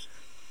bobs, those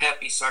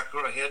happy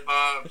Sakura head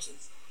bobs, and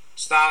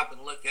stop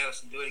and look at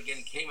us and do it again.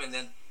 He came, and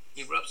then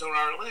he rubs on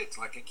our legs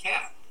like a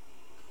cat,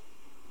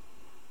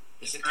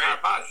 his entire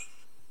body.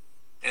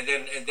 And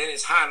then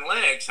his hind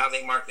legs, how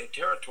they mark their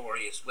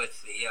territory is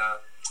with the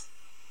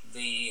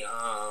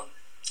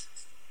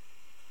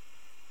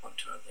I'm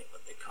trying to think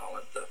what they call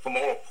it, the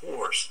femoral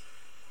pores.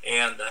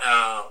 And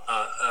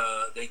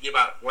they give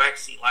out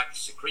waxy-like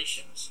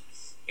secretions.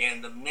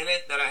 And the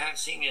minute that I haven't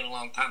seen him in a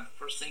long time, the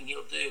first thing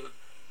he'll do,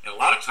 and a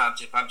lot of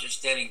times if I'm just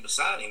standing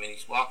beside him and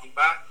he's walking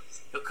by,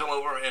 he'll come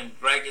over and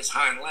drag his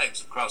hind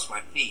legs across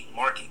my feet,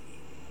 marking me.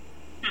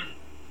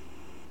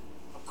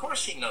 Of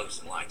course he knows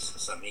and likes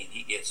us. I mean,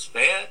 he gets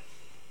fed.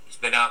 He's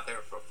been out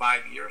there for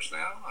 5 years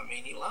now. I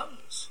mean, he loves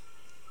us.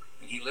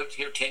 And he lived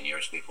here 10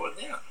 years before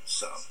then.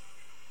 So,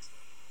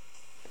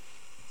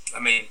 I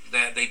mean,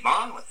 they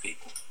bond with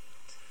people.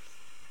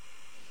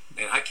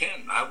 And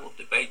I will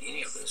debate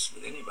any of this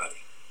with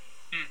anybody.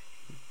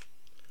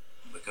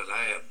 because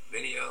I have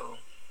video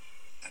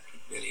after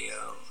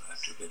video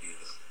after video to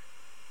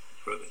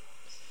prove it.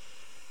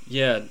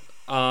 Yeah,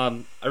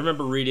 I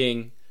remember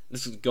reading.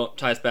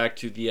 Ties back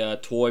to the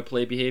toy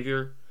play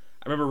behavior.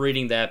 I remember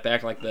reading that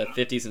back in like the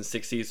 50s and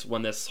 60s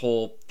when this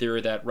whole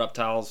theory that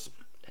reptiles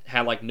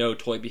had like no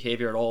toy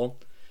behavior at all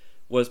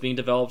was being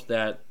developed.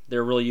 That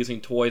they're really using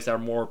toys that are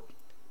more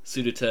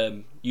suited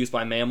to use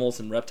by mammals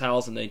and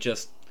reptiles, and they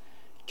just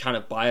kind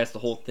of bias the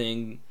whole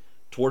thing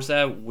towards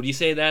that. Would you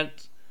say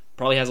that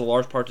probably has a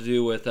large part to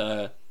do with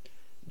the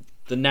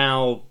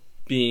now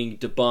being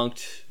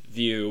debunked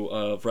view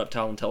of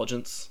reptile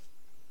intelligence?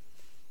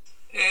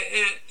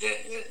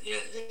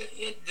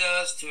 It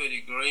does to a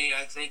degree,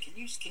 I think.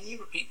 Can you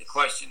repeat the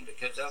question,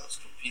 because that was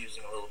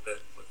confusing a little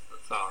bit with the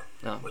thought,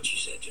 what you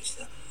said just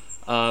then.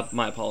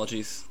 My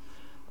apologies.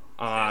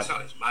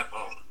 Sorry, it's my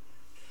fault.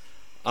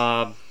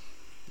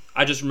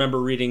 I just remember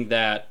reading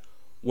that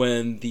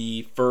when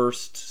the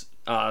first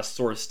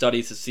sort of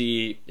studies to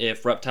see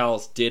if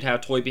reptiles did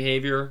have toy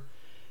behavior,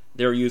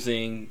 they were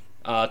using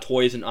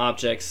toys and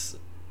objects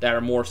that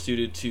are more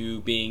suited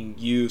to being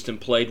used and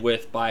played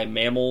with by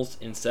mammals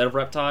instead of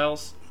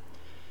reptiles.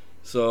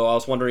 So I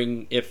was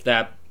wondering if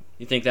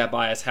you think that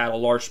bias had a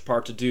large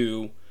part to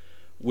do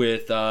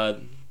with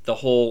the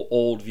whole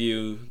old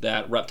view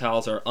that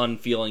reptiles are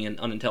unfeeling and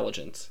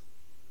unintelligent.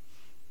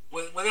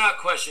 Without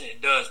question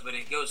it does, but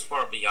it goes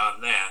far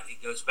beyond that.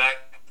 It goes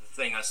back to the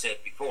thing I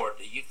said before.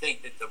 Do you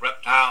think that the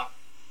reptile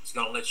is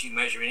going to let you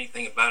measure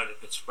anything about it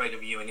if it's afraid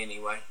of you in any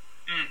way?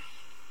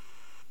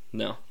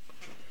 No.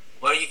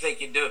 What do you think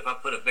you'd do if I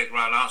put a big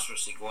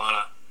rhinoceros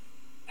iguana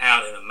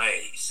out in a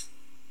maze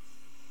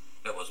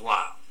that was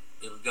wild?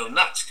 It would go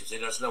nuts because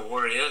it doesn't know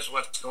where it is,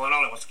 what's going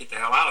on, it wants to get the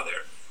hell out of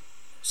there.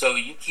 So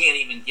you can't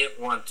even get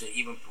one to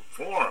even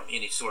perform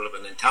any sort of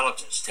an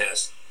intelligence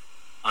test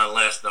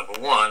unless, number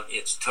one,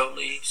 it's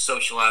totally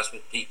socialized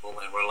with people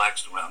and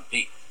relaxed around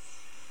people.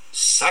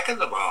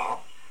 Second of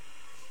all,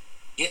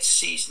 it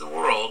sees the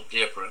world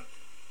different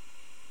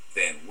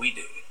than we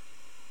do.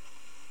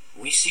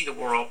 We see the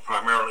world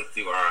primarily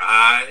through our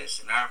eyes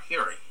and our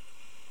hearing.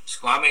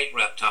 Squamate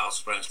reptiles,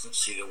 for instance,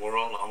 see the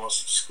world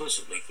almost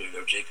exclusively through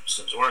their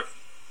Jacobson's organ.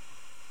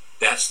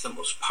 That's the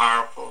most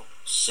powerful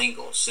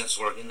single sense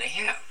organ they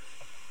have.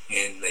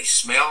 And they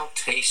smell,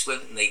 taste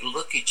with it, and they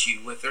look at you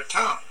with their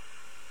tongue.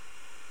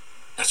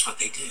 That's what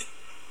they do.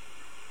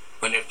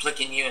 When they're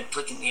flicking you and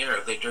flicking the air,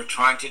 they're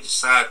trying to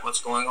decide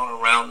what's going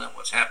on around them,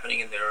 what's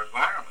happening in their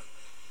environment.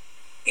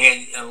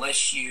 And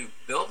unless you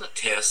build a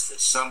test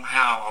that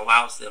somehow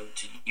allows them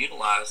to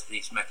utilize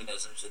these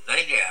mechanisms that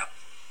they have,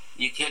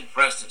 you can,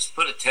 for instance,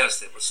 put a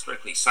test that was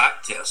strictly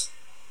sight test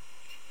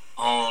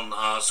on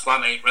a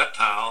squamate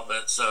reptile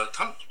that's a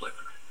tongue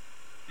flicker.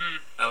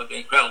 That would be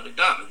incredibly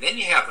dumb. And then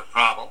you have the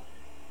problem,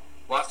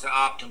 what's the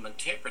optimum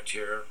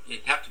temperature?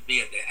 It'd have to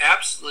be at the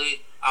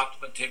absolute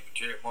optimum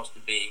temperature it wants to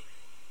be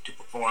to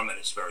perform at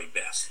its very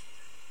best,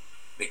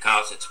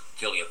 because it's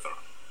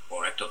chiliothermic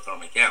or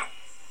ectothermic animal.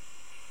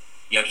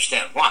 You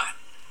understand why?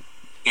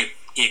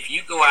 If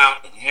you go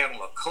out and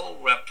handle a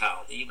cold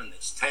reptile, even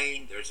that's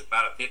tame, there's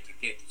about a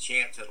 50-50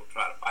 chance it'll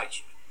try to bite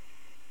you.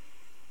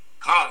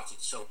 Because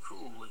it's so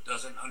cool, it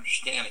doesn't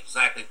understand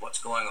exactly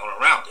what's going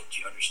on around it.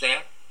 You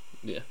understand?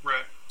 Yeah.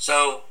 Right.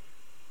 So,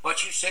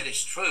 what you said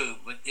is true,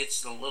 but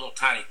it's a little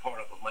tiny part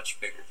of a much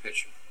bigger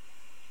picture.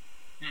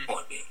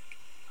 Point being.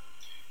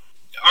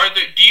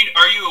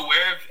 Are you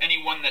aware of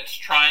anyone that's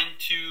trying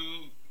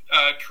to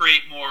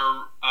create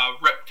more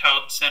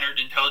reptile-centered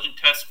intelligent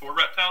tests for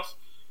reptiles?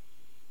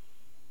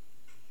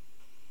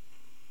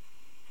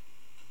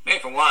 Maybe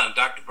for one,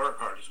 Dr.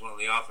 Burkhardt is one of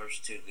the authors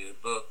to the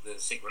book, The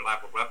Secret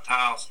Life of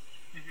Reptiles.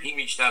 He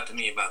reached out to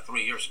me about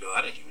 3 years ago.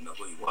 I didn't even know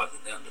who he was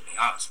then, to be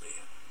honest with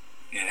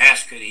you, and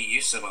asked could he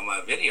use some of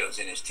my videos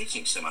in his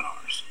teaching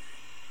seminars.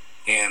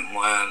 And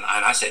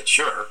I said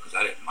sure, because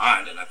I didn't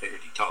mind, and I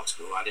figured he taught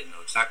school. I didn't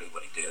know exactly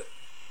what he did.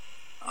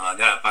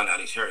 Then I found out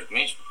he's Harry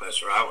Green's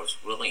professor. I was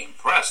really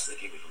impressed that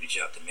he would reach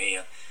out to me.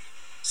 And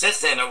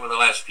since then, over the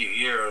last few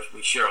years,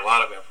 we share a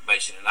lot of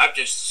information. And I've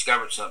just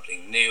discovered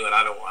something new, and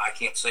I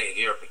can't say it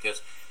here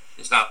because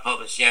it's not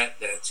published yet.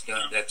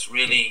 That's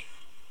really,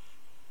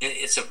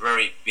 it's a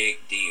very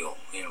big deal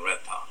in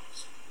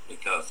reptiles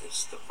because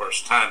it's the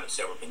first time it's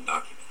ever been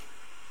documented.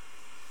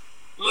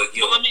 Look,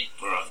 you'll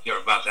hear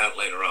about that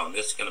later on.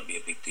 This is going to be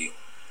a big deal.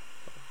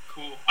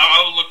 Cool.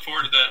 I will look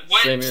forward to that.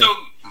 Same here.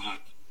 So,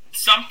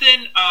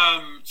 something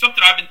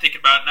I've been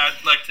thinking about, and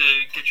I'd like to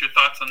get your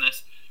thoughts on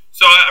this.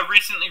 So I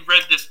recently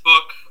read this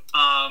book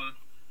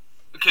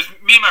because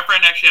me and my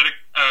friend actually had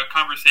a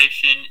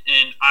conversation,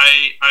 and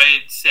I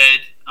had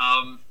said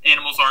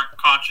animals aren't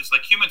conscious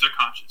like humans are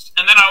conscious.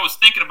 And then I was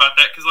thinking about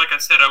that because, like I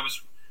said, I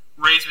was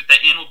raised with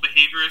that animal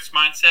behaviorist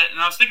mindset,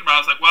 and I was thinking about it. I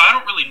was like, well, I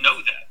don't really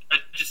know that. I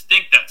just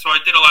think that. So I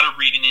did a lot of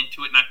reading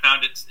into it, and I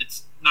found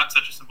it's not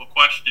such a simple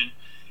question.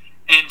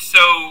 And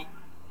so,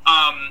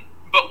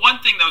 but one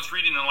thing that I was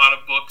reading in a lot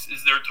of books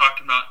is they're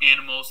talking about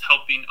animals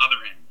helping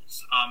other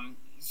animals.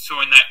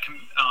 So in that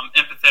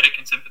empathetic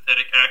and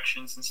sympathetic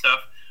actions and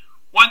stuff.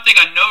 one thing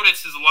I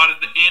noticed is a lot of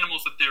the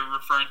animals that they're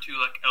referring to,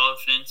 like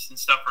elephants and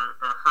stuff, are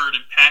herd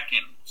and pack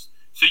animals.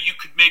 So you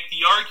could make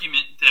the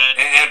argument that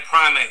and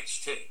primates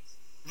too.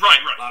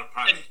 Right. A lot of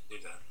primates do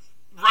that.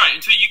 Right,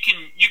 and so you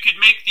could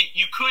make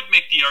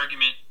the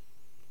argument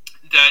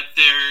that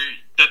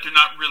they're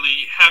not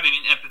really having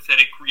an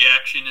empathetic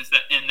reaction,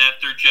 and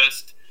that they're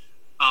just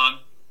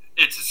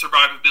it's a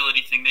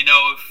survivability thing. They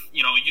know if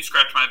you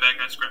scratch my back,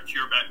 I scratch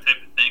your back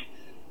type of thing.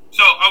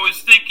 So I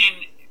was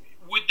thinking,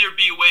 would there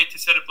be a way to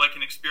set up like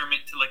an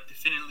experiment to like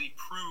definitively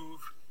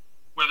prove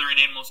whether an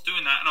animal is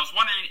doing that? And I was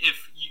wondering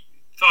if you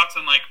thoughts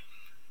on like,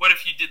 what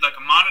if you did like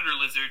a monitor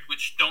lizard,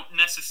 which don't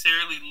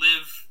necessarily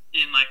live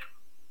in like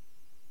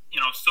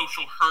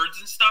social herds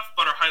and stuff,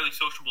 but are highly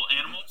sociable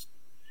animals,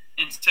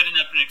 and setting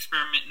up an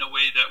experiment in a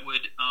way that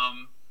would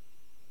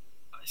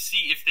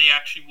see if they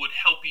actually would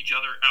help each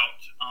other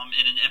out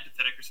in an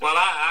empathetic or something. Well,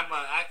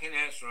 I can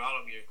answer all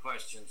of your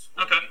questions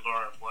when you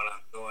learn what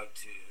I'm going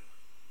to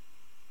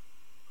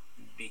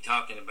be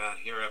talking about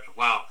here after a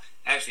while.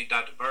 Actually,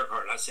 Dr.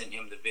 Burkhardt, I sent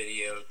him the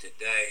video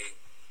today,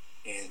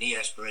 and he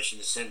asked permission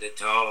to send it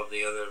to all of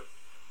the other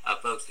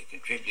folks that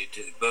contributed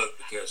to the book,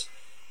 because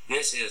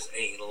this is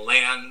a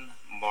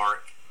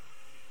landmark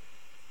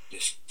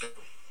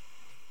discovery.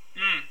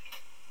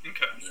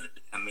 Okay.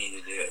 I mean,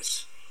 it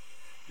is.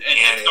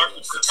 And it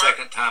was the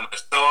second time I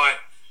saw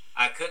it.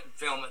 I couldn't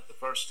film it the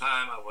first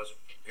time. I wasn't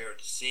prepared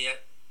to see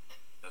it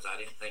because I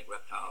didn't think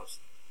reptiles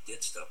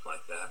did stuff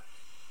like that.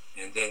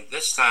 And then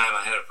this time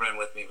I had a friend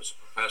with me who was a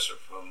professor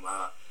from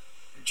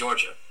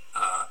Georgia,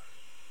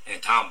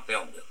 and Tom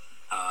filmed it.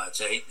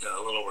 It's a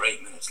little over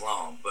 8 minutes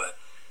long, but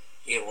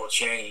it will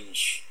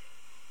change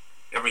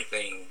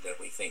everything that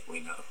we think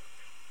we know.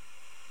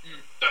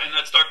 And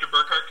that's Dr.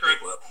 Burkhardt,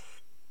 correct? It will.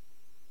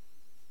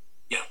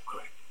 Yeah,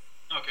 correct.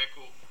 Okay,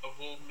 cool.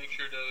 We'll make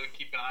sure to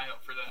keep an eye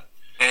out for that.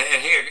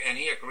 And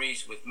he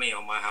agrees with me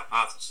on my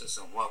hypothesis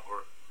on what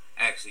we're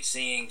actually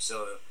seeing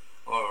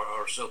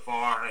or so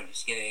far, and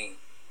he's getting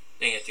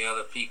it to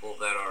other people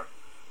that are,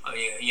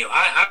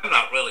 I'm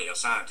not really a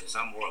scientist.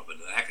 I'm more of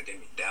an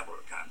academic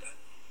dabbler kind of.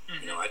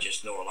 Mm-hmm. I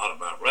just know a lot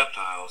about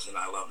reptiles, and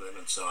I love them,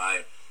 and so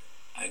I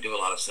do a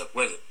lot of stuff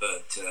with it.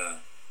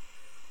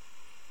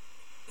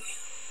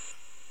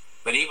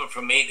 But even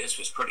for me, this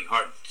was pretty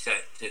hard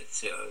to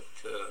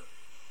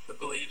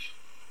believe.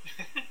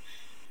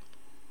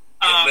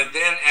 But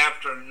then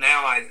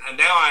now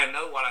I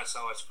know what I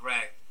saw is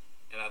correct,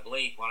 and I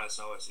believe what I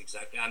saw is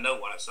exactly. I know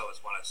what I saw is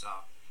what I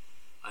saw,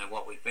 and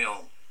what we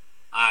filmed.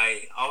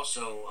 I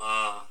also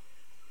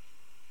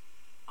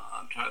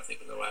I'm trying to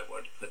think of the right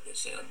word to put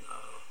this in.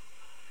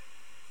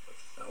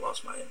 I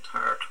lost my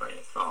entire train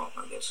of thought.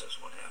 I guess that's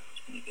what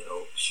happens when you get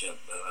old shit.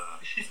 But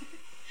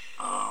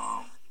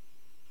I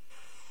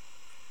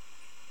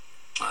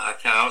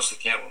honestly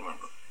can't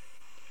remember.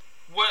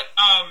 What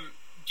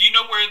do you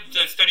know where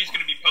the study's going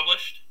to be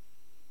published?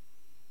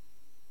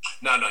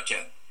 No, not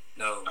yet.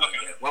 No, not Okay.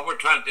 yet. What we're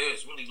trying to do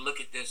is really look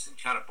at this and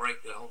kind of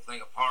break the whole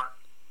thing apart.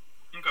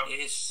 Okay.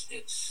 It's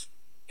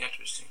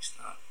interesting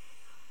stuff.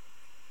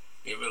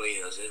 It really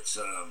is. It's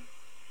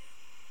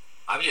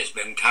I've just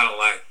been kind of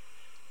like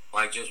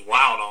just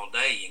wild all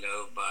day,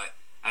 But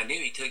I knew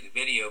he took the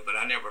video, but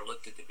I never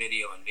looked at the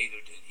video, and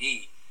neither did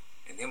he.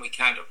 And then we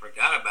kind of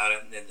forgot about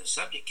it, and then the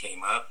subject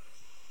came up,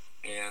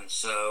 and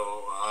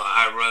so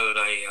I wrote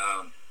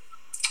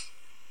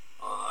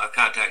I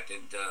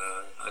contacted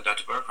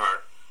Dr.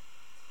 Burkhardt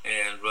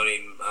and wrote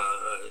him,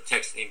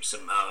 texted him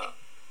some a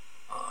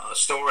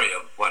story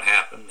of what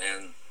happened,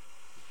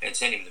 and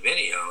sent him the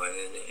video,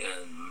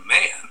 and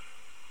man,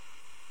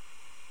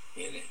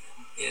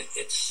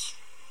 it's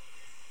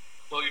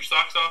Blow your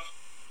socks off.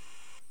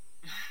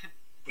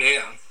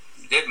 yeah,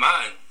 did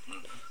mine.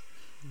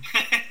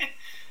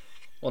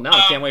 Well, now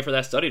I can't wait for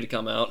that study to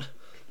come out.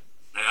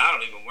 And I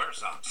don't even wear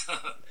socks. I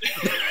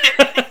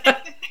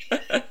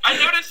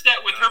noticed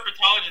that with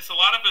herpetologists, a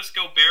lot of us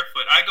go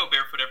barefoot. I go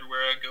barefoot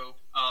everywhere I go.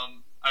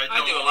 I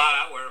do a lot.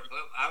 I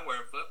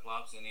wear flip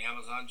flops in the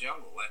Amazon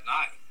jungle at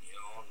night,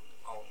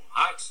 on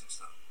hikes and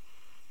stuff.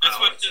 That's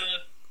what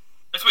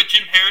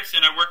Jim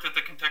Harrison. I worked at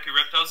the Kentucky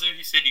Reptile Zoo.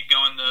 He said he'd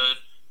go in the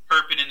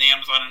herping in the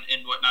Amazon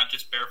and whatnot,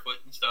 just barefoot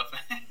and stuff.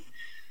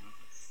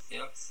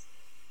 Yep.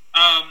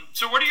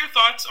 So what are your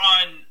thoughts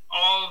on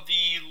all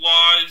the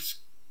laws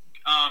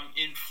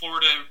in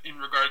Florida in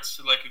regards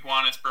to like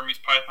iguanas, Burmese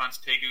pythons,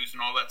 tegus,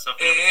 and all that stuff?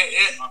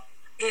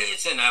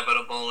 It's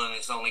inevitable, and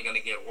it's only going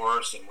to get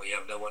worse, and we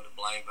have no one to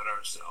blame but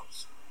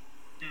ourselves.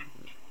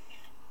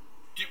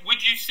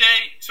 Would you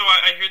say, so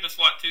I hear this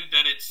a lot too,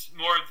 that it's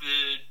more of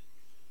the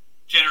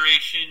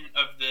generation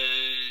of the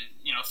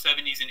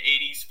 70s and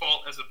 80s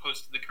fault as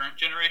opposed to the current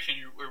generation,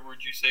 or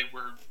would you say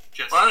we're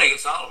just... Well, I think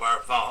it's all of our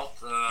fault,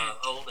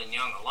 old and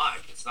young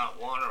alike. It's not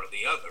one or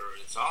the other,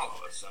 it's all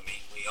of us. I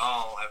mean, we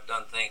all have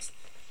done things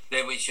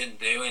that we shouldn't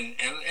do, and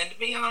to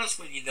be honest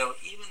with you, though,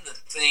 even the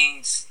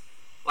things,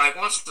 like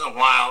once in a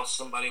while,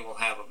 somebody will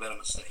have a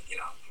venomous snake get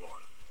out in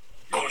Florida,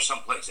 or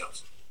someplace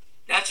else.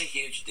 That's a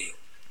huge deal.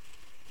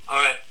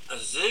 All right, a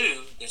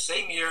zoo, the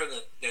same year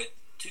that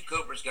 2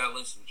 cobras got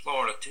loose in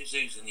Florida. 2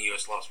 zoos in the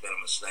U.S. lost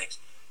venomous snakes,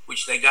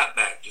 which they got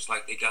back, just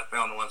like they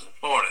found the ones in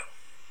Florida.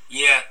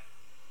 Yet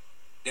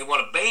they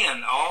want to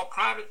ban all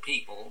private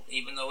people,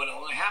 even though it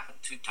only happened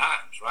 2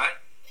 times, right?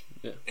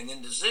 Yeah. And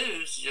then the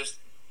zoos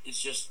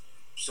it's just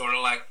sort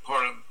of like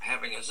part of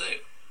having a zoo.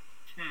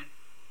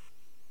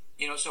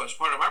 So it's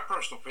part of our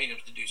personal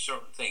freedoms to do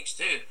certain things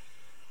too.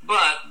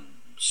 But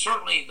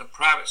certainly the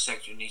private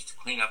sector needs to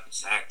clean up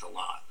its act a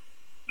lot.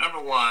 Number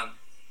one,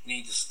 you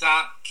need to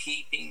stop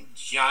keeping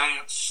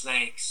giant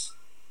snakes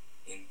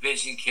in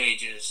vision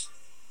cages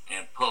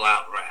and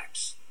pull-out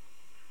racks.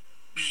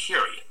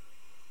 Period.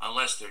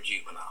 Unless they're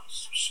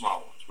juveniles, small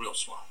ones, real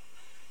small.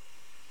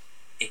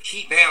 And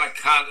keep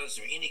anacondas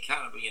or any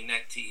kind of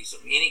eunectes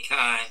of any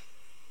kind,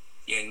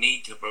 you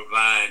need to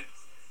provide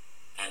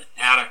an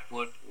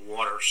adequate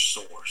water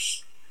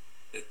source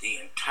that the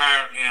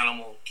entire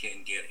animal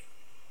can get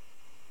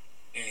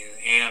in.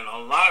 And a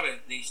lot of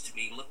it needs to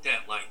be looked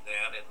at like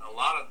that. And a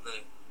lot of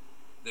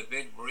the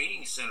big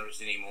breeding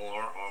centers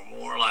anymore are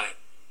more like,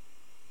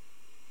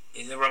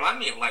 they remind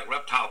me of like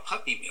reptile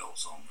puppy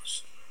mills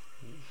almost.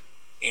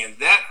 And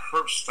that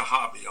hurts the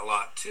hobby a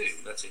lot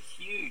too. That's a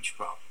huge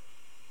problem.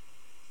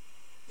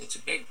 It's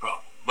a big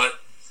problem. But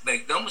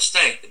make no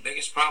mistake, the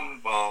biggest problem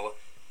of all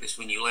is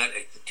when you let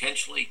a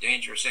potentially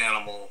dangerous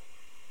animal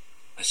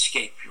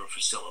escape your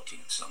facility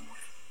in some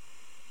way.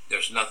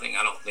 There's nothing,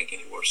 I don't think,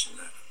 any worse than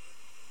that.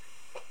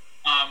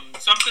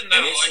 Something that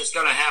and it's just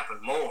going to happen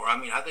more. I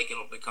mean, I think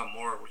it'll become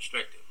more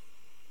restrictive.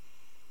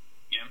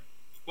 Yeah.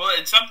 Well,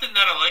 and something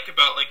that I like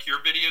about like your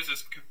videos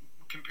is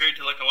compared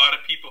to like a lot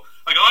of people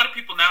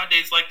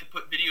nowadays like to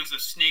put videos of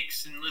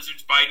snakes and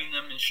lizards biting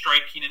them and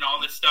striking and all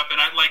this stuff.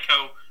 And I like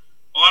how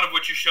a lot of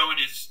what you're showing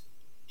is,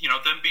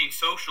 them being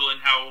social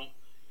and how,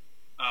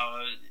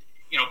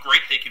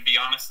 great they can be,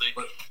 honestly.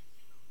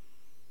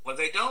 Well,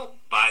 they don't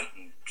bite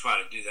and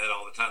try to do that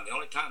all the time. The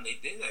only time they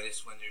do that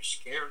is when they're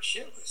scared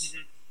shitless.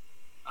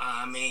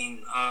 I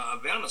mean, a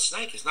venomous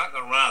snake is not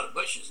going to run out of the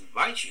bushes and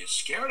bite you. It's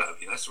scared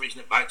of you. That's the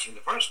reason it bites you in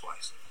the first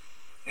place.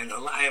 And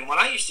when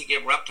I used to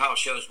give reptile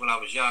shows when I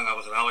was young, I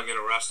was an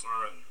alligator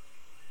wrestler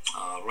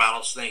and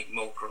rattlesnake,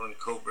 milker, and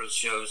cobra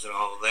shows and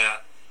all of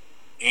that.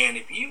 And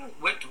if you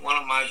went to one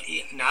of my...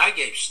 Now, I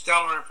gave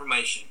stellar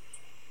information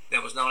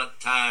that was known at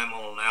the time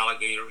on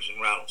alligators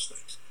and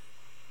rattlesnakes.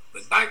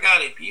 But by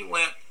God, if you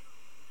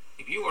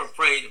were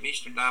afraid of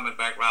eastern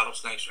diamondback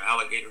rattlesnakes or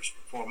alligators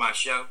before my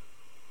show,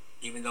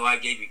 even though I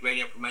gave you great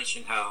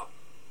information how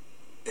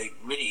they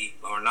really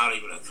are not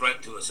even a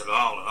threat to us at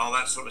all and all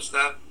that sort of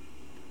stuff,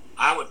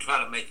 I would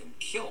try to make them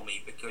kill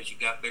me because you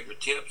got bigger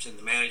tips and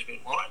the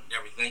management wanted and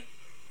everything.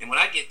 And when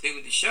I get through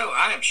with the show,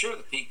 I am sure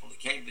the people that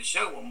came to the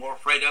show were more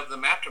afraid of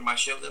them after my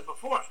show than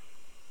before it.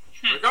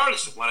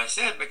 Regardless of what I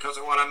said, because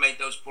of what I made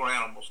those poor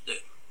animals do.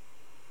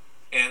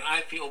 And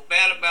I feel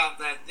bad about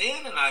that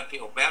then, and I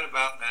feel bad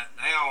about that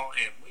now,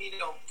 and we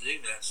don't do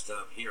that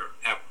stuff here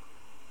ever.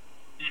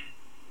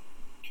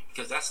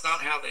 Because that's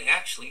not how they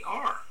actually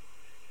are.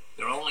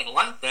 They're only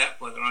like that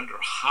when they're under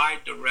high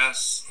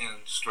duress and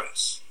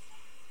stress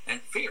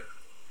and fear.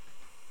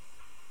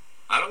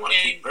 I don't want to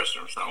keep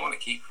prisoners. I want to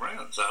keep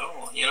friends. I don't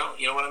want, you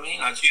know what I mean?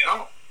 I just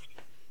don't.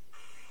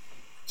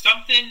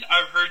 Something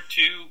I've heard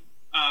too,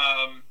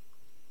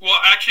 well,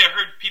 actually, I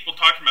heard people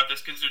talking about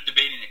this because they're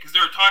debating it. Because they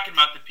were talking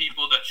about the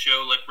people that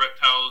show, like,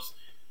 reptiles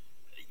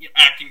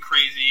acting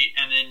crazy,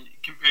 and then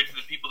compared to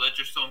the people that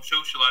just show them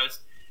socialized.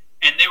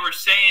 And they were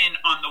saying,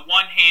 on the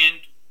one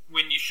hand,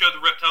 when you show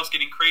the reptiles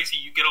getting crazy,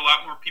 you get a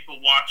lot more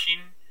people watching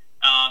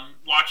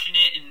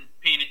it and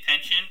paying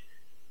attention.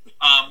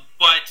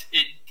 But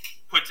it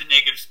puts a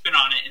negative spin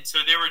on it. And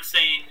so they were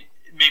saying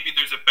maybe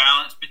there's a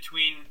balance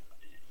between,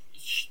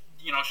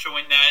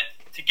 showing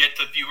that to get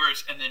the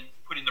viewers and then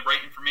putting the right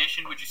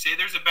information. Would you say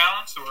there's a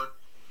balance, or?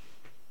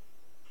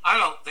 I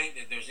don't think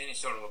that there's any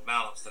sort of a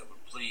balance that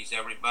would please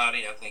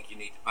everybody. I think you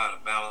need to find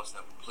a balance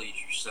that would please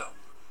yourself.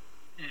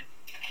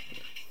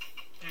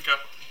 Okay.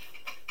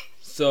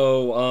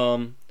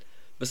 So,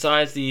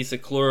 besides the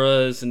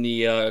cycluras and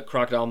the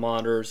crocodile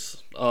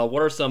monitors,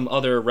 what are some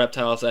other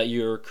reptiles that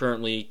you're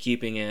currently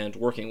keeping and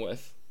working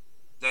with?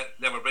 That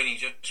we're breeding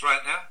just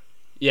right now?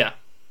 Yeah.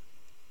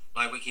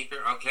 Like we keep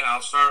here? Okay,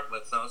 I'll start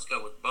with, let's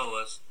go with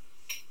boas.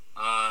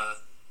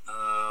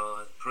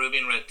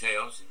 Peruvian red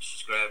tails, and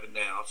she's gravid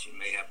now. She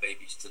may have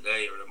babies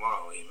today or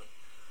tomorrow even.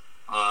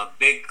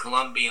 Big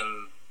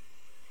Colombian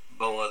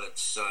boa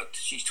that's,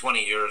 she's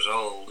 20 years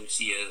old,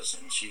 Lucy is,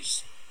 and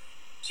she's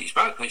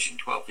probably pushing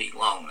 12 feet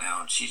long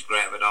now, and she's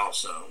gravid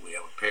also. We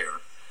have a pair.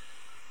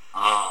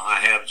 I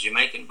have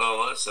Jamaican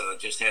boas,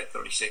 just had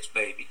 36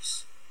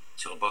 babies,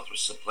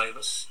 Chilobothris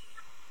subflavus.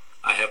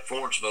 I have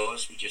forage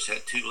boas. We just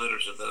had 2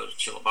 litters of those,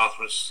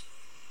 Chilobothris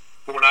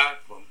fordi.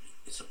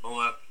 It's a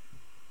boa,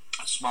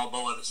 a small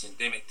boa that's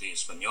endemic to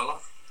Hispaniola.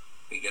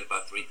 We get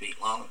about 3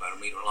 feet long, about 1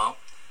 meter long.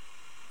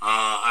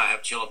 I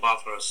have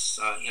Chilobothris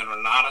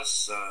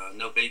internatus,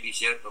 no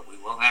babies yet, but we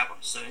will have them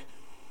soon.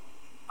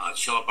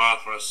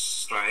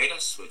 Chilobothris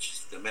striatus, which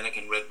is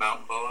Dominican red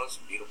mountain boas,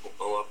 beautiful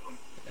boa from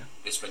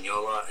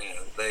Hispaniola,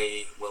 and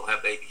they will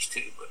have babies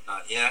too, but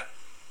not yet.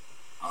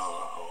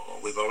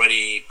 We've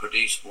already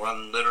produced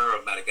one litter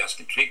of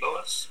Madagascan tree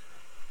boas,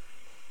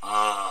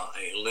 a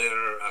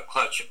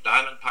clutch of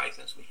diamond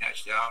pythons we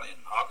hatched out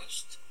in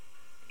August,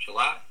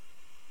 July.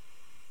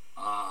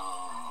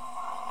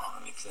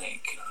 Let me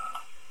think.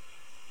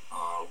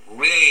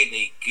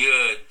 Really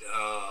good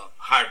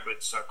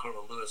hybrid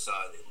Sarcura lewisi.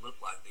 They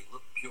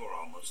look pure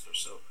almost.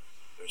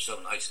 They're so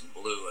nice and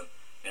blue,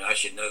 and I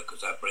should know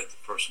because I bred the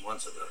first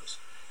ones of those.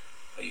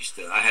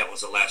 I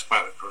was the last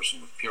private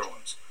person with pure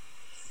ones.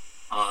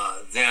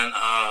 Then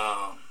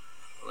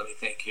let me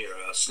think here.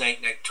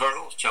 Snake neck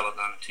turtles,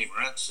 Chelodona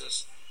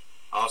timorensis.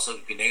 Also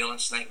Guinean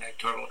snake neck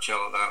turtle,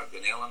 Chelodona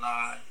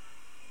guinealani.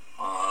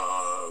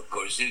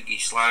 Gorzuki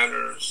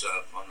sliders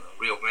from the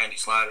Rio Grande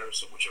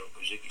sliders, which are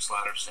Gorzuki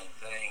sliders, same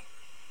thing.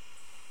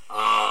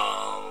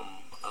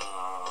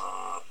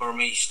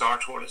 Burmese star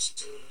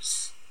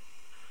tortoises,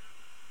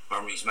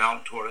 Burmese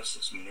mountain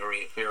tortoises,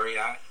 Menuria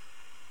ferrii.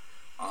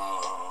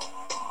 I'm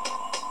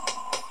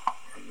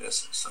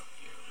missing something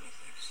here. Let me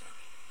think a second.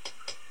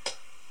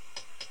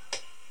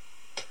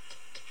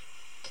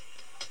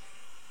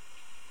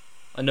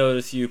 I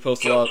noticed you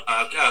post a lot.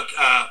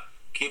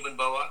 Cuban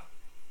boa.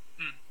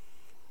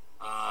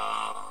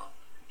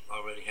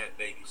 Already had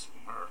babies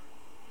from her.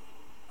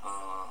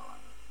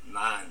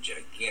 9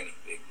 gigantic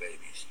big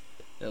babies.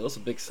 Yeah, those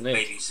are big snakes.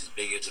 Babies as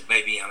big as a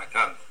baby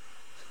anaconda.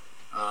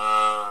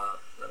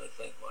 Let me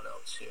think what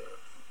else here.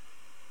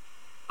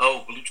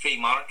 Oh, blue tree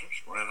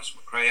monitors, Varanus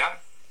macraei.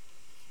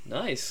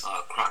 Nice.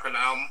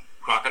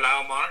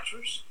 Crocodile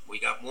monitors. We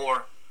got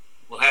more.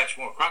 We'll hatch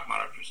more croc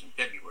monitors in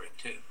February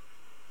too.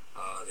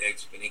 The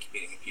eggs have been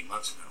incubating a few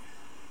months now,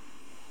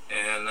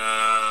 and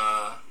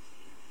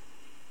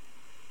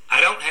I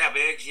don't have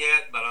eggs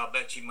yet, but I'll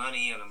bet you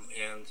money in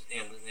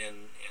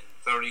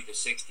 30 to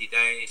 60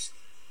 days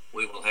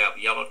we will have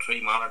yellow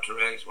tree monitor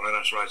eggs,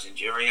 Varanus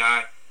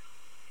ricingerii.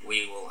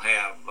 We will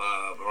have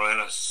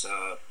Varanus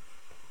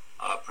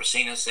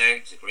prasinus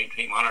eggs, the green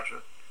tree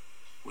monitor.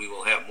 We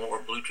will have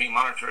more blue tree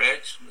monitor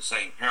eggs from the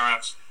same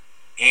parents,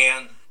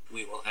 and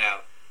we will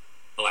have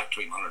black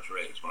tree monitor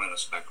eggs,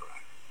 Varanus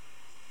beckeri.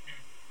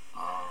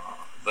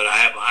 But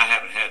I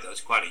haven't had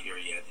those quite a year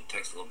yet. It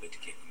takes a little bit to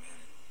keep them in.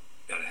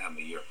 Got to have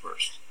them a year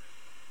first.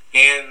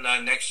 And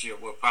next year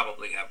we'll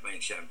probably have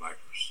Mangshan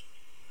vipers.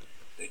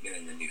 They've been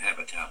in the new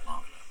habitat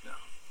long enough now.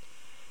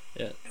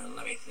 Yeah. And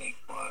let me think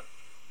let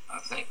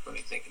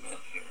me think a minute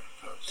here,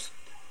 because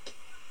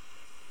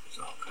there's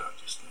all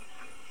kinds of stuff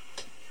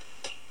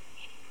here.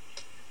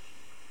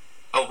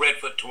 Oh,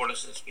 redfoot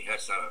tortoises. We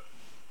hatched out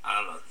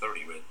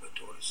 30 redfoot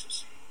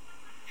tortoises.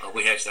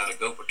 We hatched out a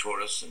gopher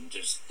tortoise, and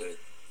just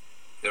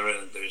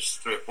there's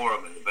 3 or 4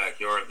 of them in the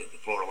backyard that the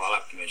Florida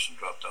Wildlife Commission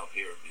dropped off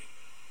here.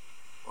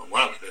 Well,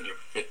 one of them's been here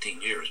for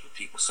 15 years, with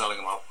people selling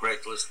them off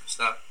Craigslist and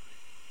stuff.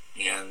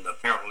 And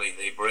apparently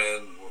they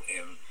bred,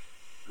 and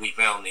we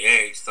found the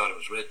eggs, thought it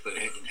was redfoot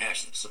egg, and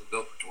hatched some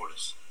gopher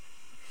tortoise.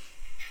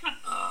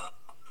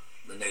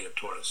 The native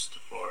tortoise to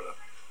Florida.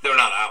 They're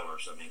not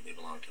ours. I mean, they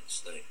belong to the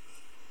state.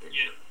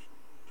 Yeah.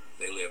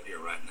 They live here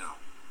right now.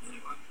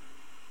 Anyway.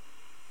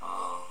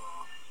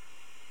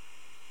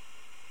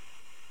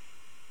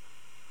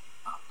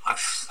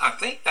 I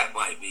think that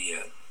might be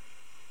it.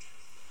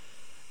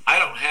 I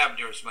don't have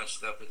near as much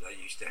stuff as I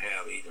used to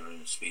have either in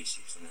the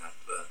species and that,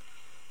 but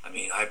I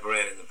mean, I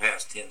bred in the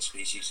past 10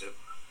 species of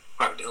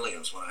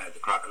crocodilians when I had the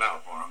crocodile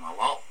farm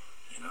alone,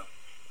 you know.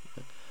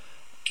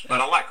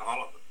 But I like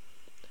all of them.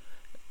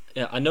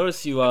 Yeah, I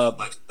noticed you. I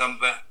like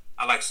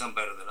some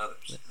better than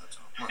others. That's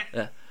all.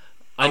 Yeah,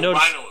 I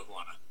noticed. Rhino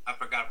iguana. I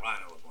forgot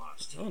rhino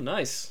iguanas too. Oh,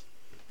 nice.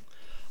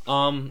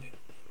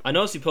 I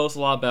noticed you post a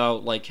lot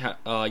about like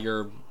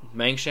your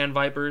Mangshan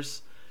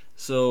vipers.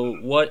 So,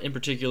 what in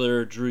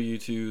particular drew you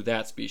to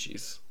that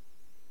species?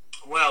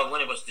 Well, when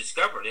it was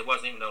discovered, it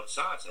wasn't even known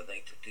science. I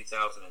think till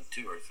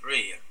 2002 or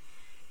 3.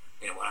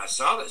 And when I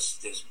saw this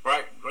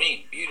bright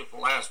green,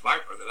 beautiful ass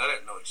viper that I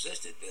didn't know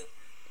existed, they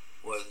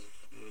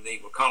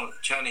were calling it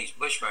the Chinese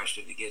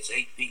bushmaster that gets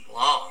 8 feet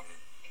long. And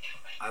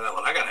I thought,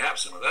 well, I got to have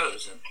some of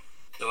those. And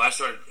so I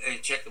started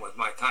checking with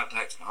my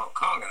contacts in Hong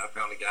Kong, and I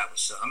found a guy with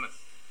some, and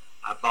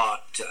I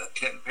bought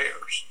 10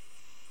 pairs.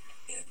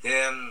 And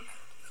then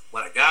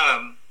when I got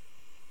them,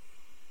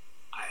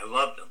 I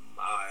loved them.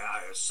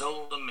 I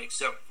sold them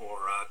except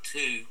for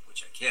 2,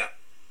 which I kept.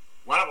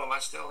 One of them I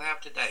still have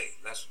today.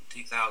 That's from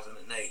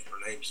 2008. Her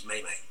name's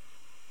Mei Mei.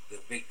 The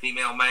big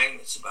female Mang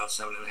that's about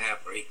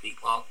 7.5 or 8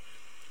 feet long.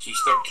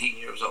 She's 13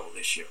 years old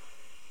this year.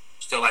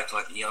 Still acts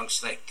like a young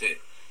snake too.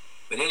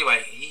 But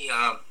anyway,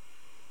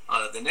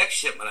 the next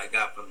shipment I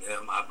got from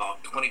them, I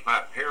bought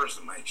 25 pairs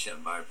of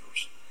Mangshan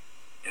vipers,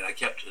 and I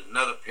kept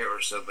another pair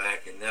or so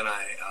back. And then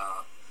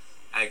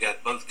I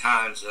got both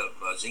kinds of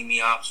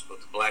Zemiops,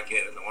 both the black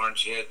head and the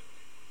orange head,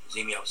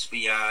 Zemiops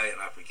pi,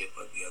 and I forget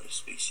what the other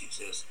species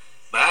is.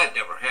 But I had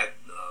never had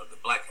the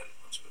black-headed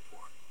ones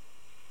before.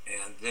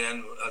 And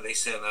then they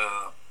sent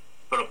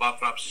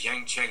Protobothrops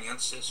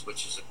yangchengensis,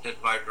 which is a pit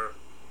viper,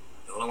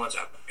 The only ones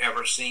I've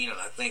ever seen, and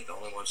I think the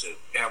only ones that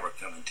have ever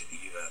come into the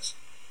U.S.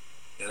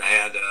 Then I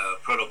had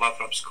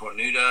Protobophops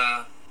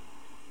cornuta,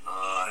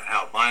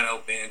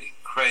 albino banded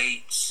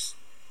crates,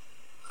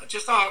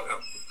 just all,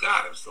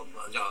 God, it was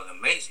an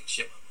amazing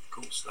shipment of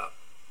cool stuff.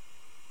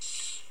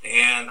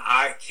 And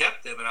I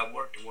kept them and I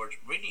worked towards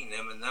breeding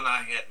them, and then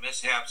I had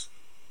mishaps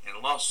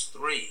and lost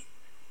 3.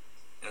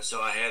 And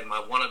so I had my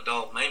 1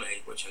 adult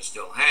Maymay, which I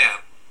still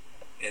have,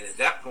 and at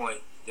that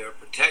point they're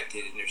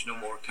protected and there's no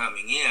more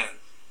coming in.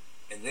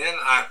 And then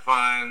I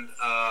find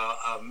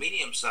a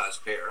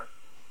medium-sized pair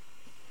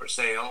for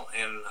sale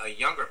and a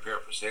younger pair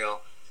for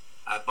sale.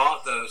 I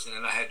bought those and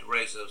then I had to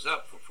raise those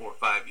up for 4 or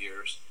 5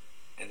 years,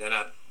 and then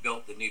I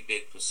built the new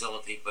big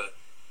facility. But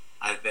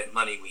I bet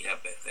money we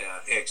have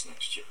eggs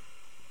next year.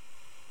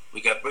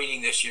 We got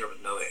breeding this year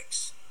with no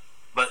eggs,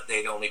 but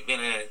they'd only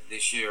been in it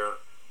this year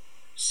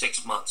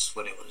 6 months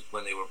when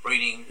they were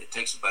breeding. It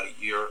takes about a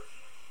year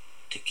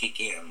to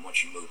kick in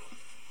once you move them.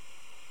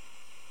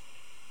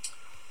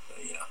 So,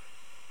 yeah.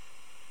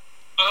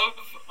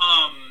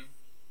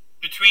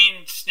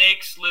 Between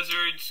snakes,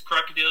 lizards,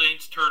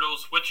 crocodilians,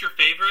 turtles, what's your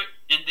favorite?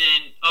 And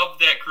then of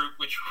that group,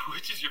 which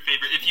is your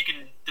favorite, if you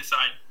can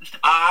decide?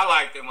 I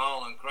like them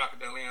all, and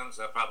crocodilians,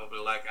 I probably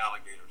like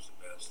alligators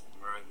the best.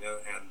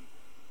 And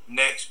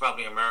next,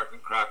 probably American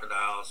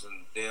crocodiles,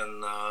 and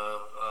then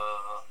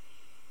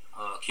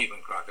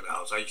Cuban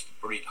crocodiles. I used to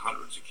breed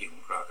hundreds of Cuban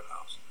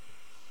crocodiles.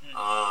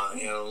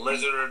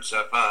 Lizards,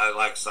 I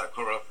like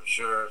Sakura for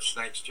sure.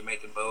 Snakes,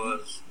 Jamaican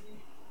boas.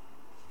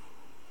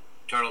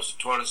 Turtles and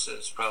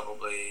tortoises,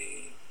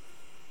 probably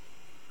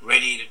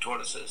radiated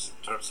tortoises.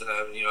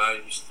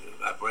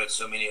 I bred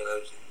so many of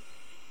those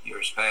in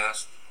years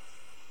past.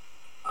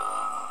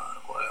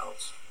 What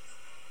else?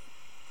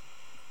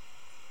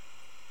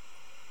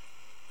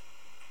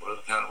 What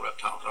other kind of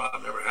reptiles? Oh,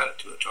 I've never had a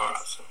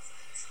tuatara, so.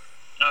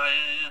 Oh,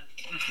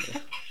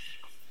 yeah.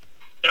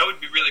 That would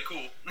be really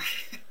cool.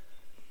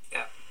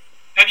 Yeah.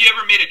 Have you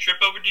ever made a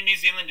trip over to New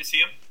Zealand to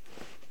see them?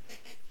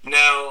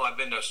 No, I've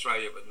been to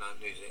Australia, but not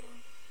New Zealand.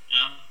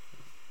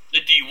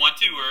 Do you want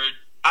to, or?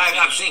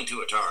 I've seen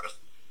tuataras.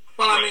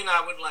 Well, right. I mean,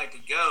 I would like to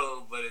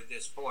go, but at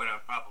this point,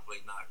 I'm probably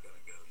not going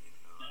to go.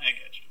 I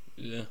got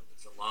you. Yeah.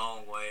 It's a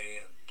long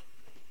way, and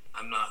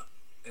I'm not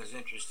as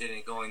interested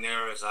in going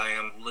there as I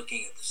am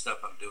looking at the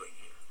stuff I'm doing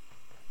here.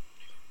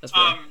 That's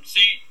fair. So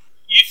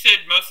you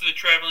said most of the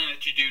traveling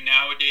that you do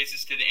nowadays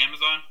is to the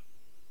Amazon?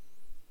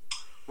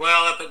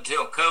 Well, up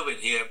until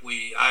COVID hit,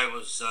 I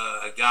was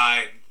a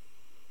guide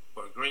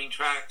for Green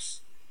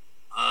Tracks.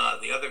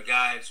 The other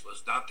guides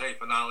was Dante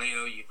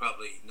Finalio. You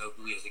probably know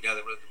who he is, the guy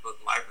that wrote the book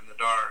Life in the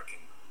Dark,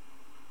 and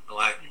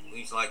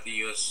he's like the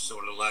U.S.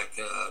 sort of like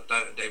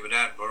David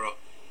Attenborough,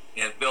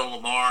 and Bill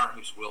Lamar,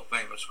 who's a real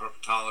famous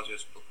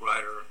herpetologist, book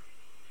writer.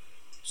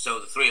 So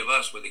the 3 of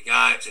us were the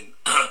guides, and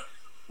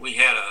we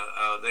had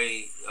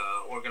they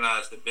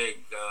organized a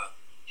big,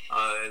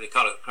 they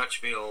call it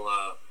Crutchfield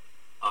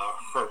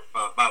Herp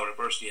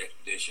Biodiversity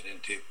Expedition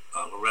into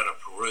Loreto,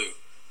 Peru,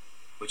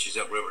 which is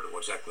upriver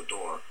towards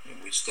Ecuador.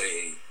 And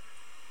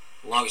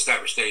the longest I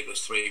ever stayed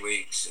was 3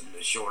 weeks, and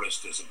the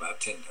shortest is about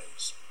 10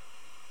 days.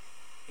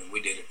 And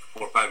we did it for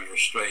 4 or 5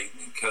 years straight,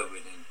 and then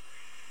COVID, and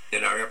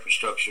then our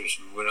infrastructures,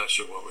 we're not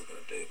sure what we're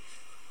going to do.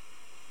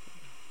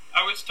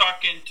 I was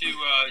talking to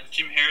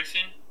Jim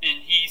Harrison,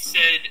 and he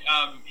said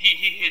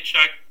he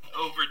hitchhiked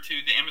over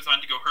to the Amazon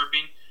to go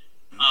herping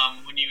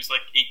when he was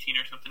like 18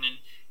 or something, and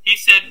he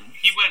said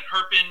he went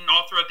herping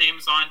all throughout the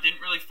Amazon,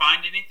 didn't really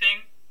find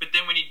anything, but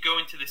then when he'd go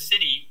into the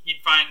city,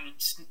 he'd find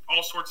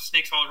all sorts of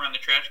snakes all around the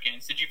trash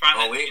cans. Did you find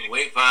that?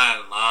 We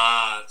find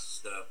lots of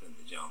stuff in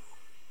the jungle.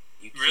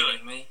 You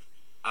kidding me?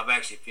 I've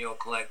actually field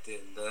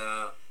collected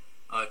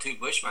 2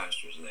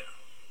 bushmasters there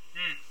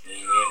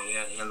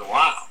in the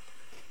wild.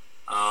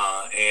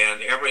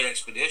 And every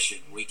expedition,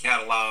 we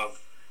catalog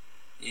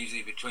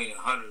usually between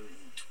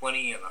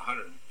 120 and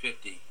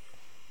 150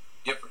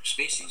 different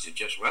species of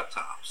just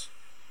reptiles.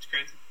 It's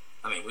crazy.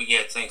 I mean, we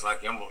get things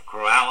like emerald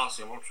coralis,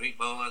 emerald tree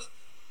boas,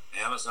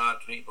 Amazon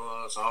tree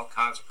boas, all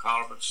kinds of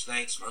collarboard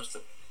snakes,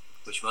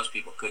 which most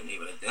people couldn't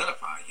even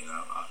identify.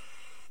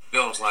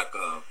 Bill's like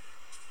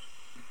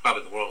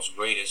probably the world's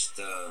greatest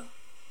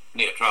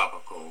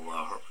neotropical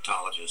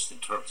herpetologist in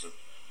terms of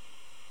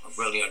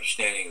really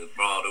understanding the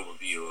broad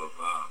overview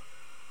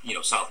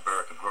of South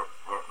American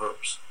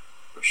herps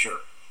for sure.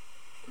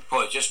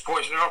 Just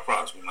poison arrow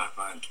frogs, we might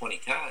find 20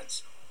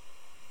 kinds.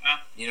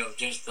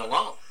 Just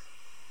alone.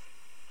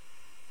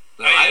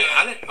 So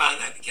I didn't find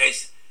that the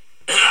case.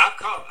 I've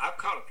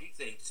caught a few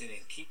things in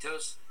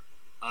Iquitos.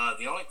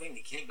 The only thing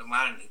that came to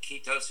mind in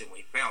Iquitos, and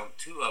we found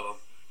 2 of them,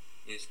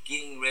 is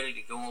getting ready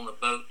to go on the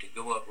boat to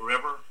go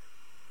upriver,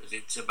 because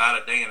it's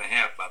about a day and a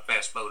half by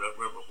fast boat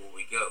upriver where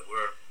we go.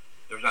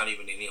 There's not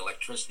even any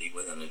electricity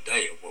within a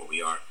day of where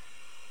we are.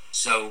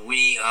 So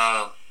we,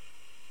 as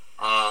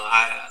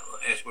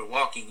we're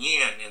walking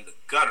in the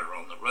gutter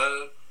on the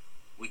road,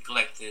 we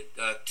collected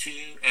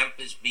 2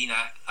 Emphis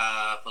bina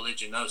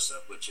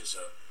fuliginosa, which is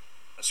a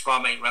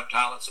squamate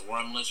reptile. It's a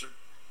worm lizard.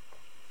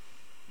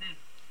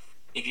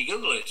 If you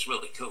Google it, it's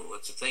really cool.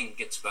 It's a thing that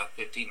gets about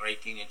 15 or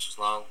 18 inches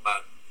long,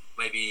 about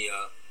maybe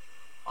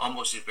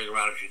almost as big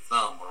around as your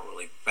thumb, or a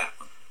really fat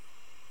one.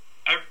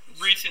 I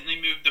recently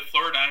moved to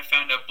Florida and I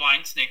found a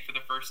blind snake for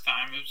the first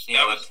time. The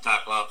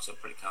Typhlops are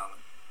pretty common.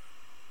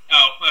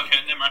 Oh, okay,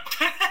 never mind.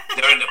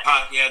 They're in the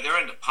pot. Yeah, they're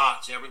in the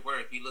pots everywhere.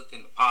 If you look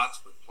in the pots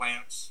with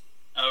plants,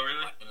 oh,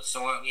 really? like in the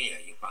soil, yeah,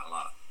 you find a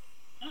lot.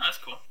 Oh, that's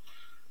cool.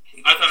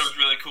 I thought it was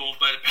really cool,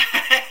 but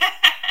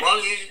well,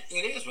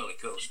 it is really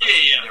cool.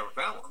 Yeah. You never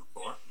found one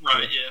before.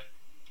 Right? Yeah,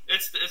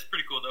 it's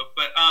pretty cool though.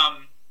 But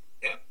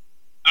yeah.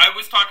 I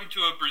was talking to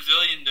a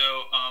Brazilian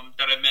though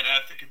that I met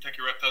at the Kentucky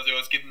Reptile Zoo. I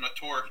was giving him a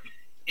tour,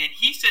 and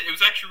he said it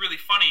was actually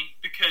really funny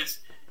because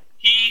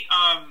he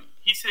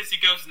says he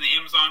goes in the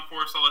Amazon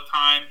forest all the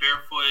time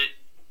barefoot,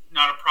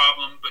 not a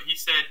problem. But he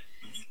said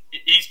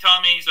he's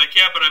telling me, he's like,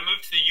 yeah, but I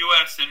moved to the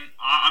U.S. and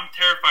I'm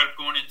terrified of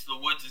going into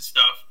the woods and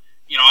stuff.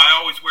 You know, I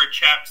always wear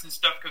chaps and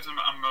stuff because I'm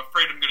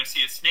afraid I'm going to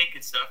see a snake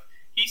and stuff.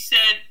 He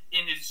said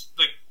in his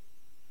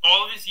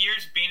all of his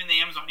years being in the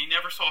Amazon, he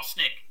never saw a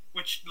snake,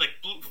 which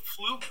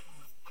flew.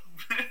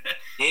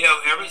 You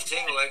know, every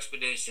single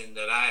expedition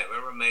that I have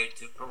ever made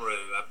to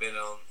Peru, I've been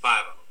on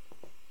 5 of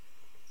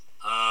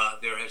them.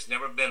 There has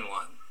never been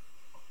one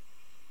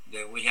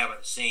that we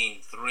haven't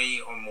seen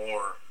 3 or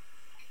more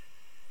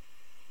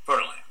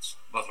fur-lance,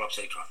 Bothrops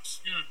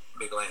atrox,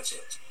 big lance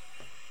heads.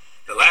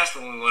 The last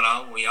one we went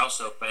on, we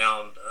also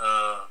found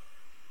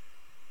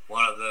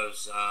one of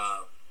those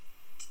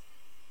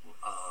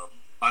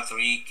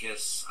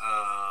Bothriechis,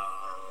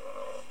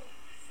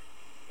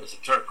 it's a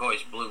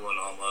turquoise blue one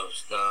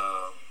almost.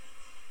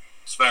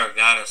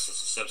 Asparaginus is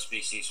a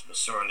subspecies from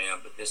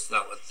Suriname, but this is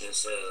not what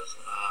this is.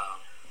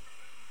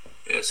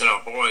 It's an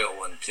arboreal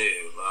one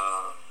too.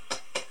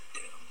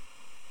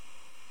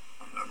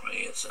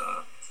 It's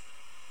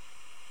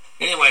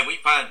anyway, we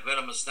find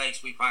venomous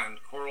snakes. We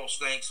find coral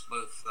snakes,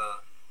 both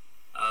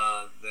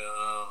the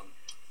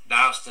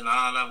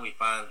Diostinana. We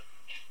find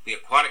the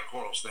aquatic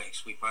coral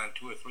snakes. We find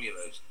 2 or 3 of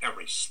those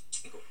every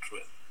single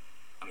trip.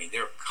 I mean,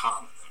 they're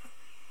common.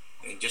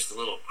 And just the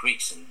little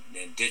creeks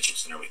and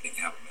ditches and everything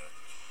have them in it.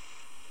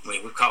 I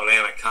mean, we caught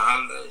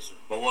anacondas,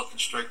 boa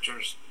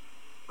constrictors,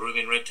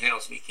 Peruvian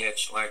redtails. We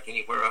catch like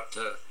anywhere up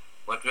to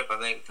one trip. I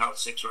think we caught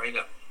 6 or 8 of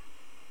them.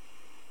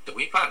 So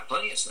we find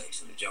plenty of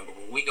snakes in the jungle,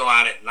 but we go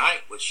out at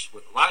night with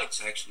lights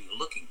actually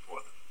looking for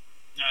them.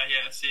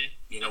 Yeah, see.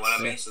 You know what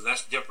I mean? So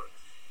that's different.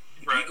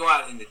 If Right. you go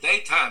out in the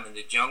daytime in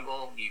the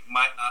jungle, you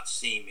might not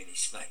see many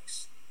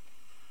snakes.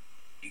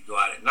 You go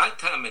out at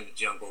nighttime in the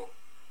jungle,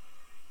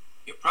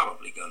 you're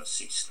probably going to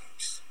see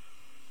snakes.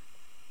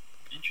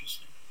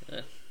 Interesting.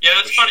 Yeah. Yeah,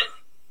 that's For funny. sure.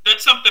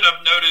 That's something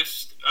I've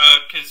noticed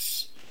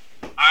because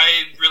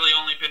I really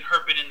only been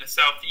herping in the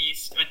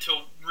southeast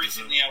until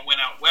recently. I went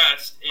out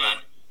west, and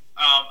Right.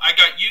 I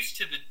got used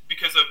to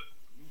because I've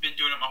been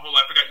doing it my whole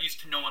life. I got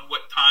used to knowing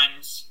what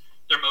times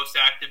they're most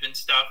active and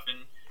stuff,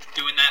 and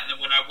doing that. And then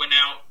when I went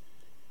out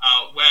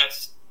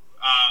west,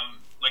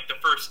 like the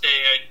first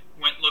day,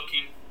 I went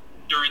looking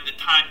during the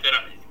time that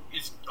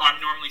I'm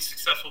normally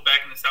successful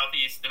back in the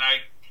southeast, and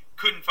I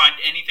couldn't find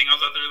anything. I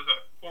was out there for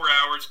about 4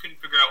 hours, couldn't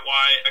figure out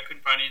why I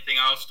couldn't find anything.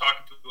 I was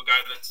talking to a guy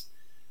that's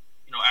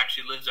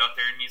actually lives out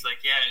there, and he's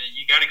like, yeah,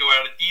 you got to go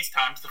out at these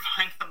times to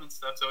find them and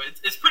stuff. So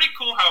it's pretty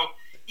cool how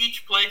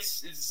each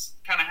place is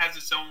kind of has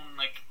its own,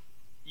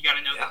 you got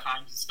to know the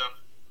times and stuff.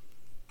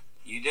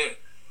 You do.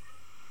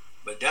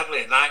 But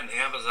definitely at night in the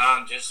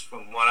Amazon, just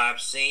from what I've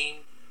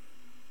seen,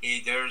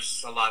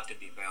 there's a lot to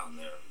be found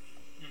there.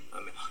 I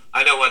mean,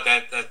 I know what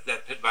that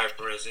pit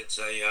viper is. It's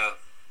a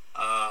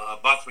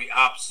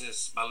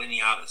Bothriopsis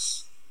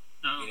baliniatus,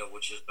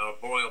 which is an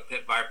arboreal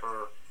pit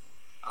viper.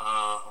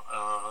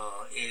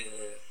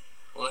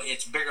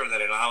 It's bigger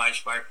than an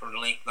eyelash viper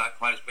in length, not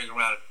quite as big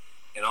around,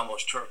 and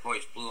almost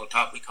turquoise blue on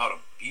top. We caught a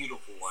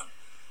beautiful one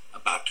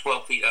about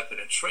 12 feet up in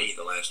a tree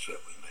the last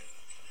trip we made.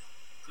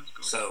 That's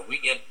cool. So we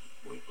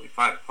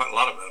find quite a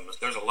lot of venomous.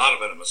 There's a lot of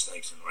venomous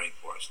snakes in the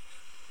rainforest.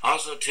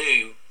 Also,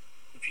 too,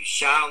 if you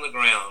shine on the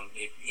ground,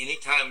 if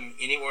anytime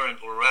anywhere in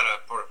Loretta,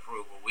 part of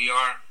Peru, where we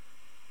are,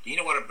 do you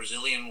know what a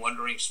Brazilian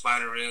wandering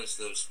spider is?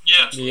 Those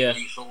Yeah.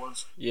 lethal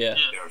ones. Yeah.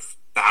 There are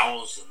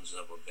thousands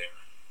of them there.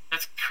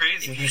 That's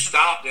crazy. If you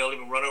stop, they'll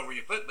even run over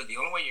your foot. But the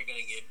only way you're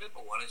going to get bit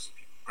by one is if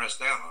you press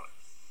down on it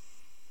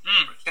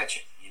or catch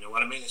it. You know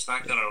what I mean? It's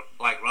not going to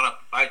run up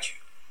and bite you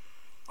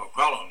or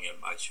crawl on you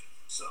and bite you.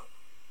 So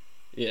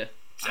Yeah.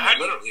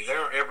 literally,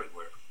 they're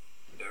everywhere.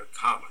 They're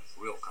common,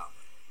 real common.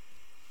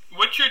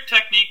 What's your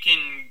technique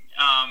in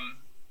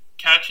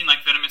catching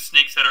venomous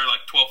snakes that are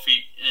 12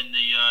 feet in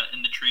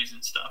the trees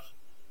and stuff?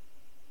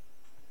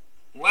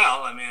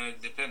 Well, I mean,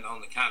 it depends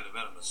on the kind of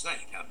venomous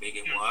snake, how big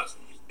it was,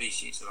 and the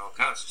species, and all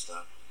kinds of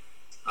stuff.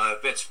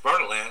 If it's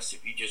fur-lance,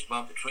 if you just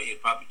bump a tree,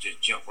 it'd probably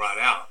just jump right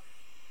out,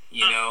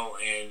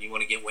 and you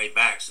want to get way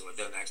back so it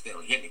doesn't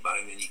accidentally hit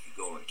anybody, and then you could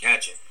go and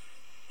catch it.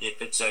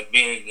 If it's a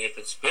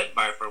pit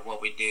viper,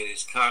 what we did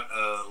is cut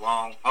a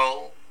long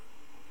pole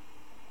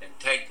and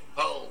take the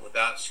pole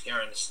without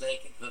scaring the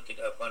snake and hook it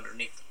up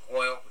underneath the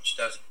coil, which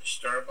doesn't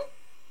disturb them.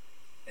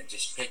 and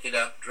just pick it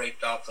up,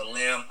 draped off the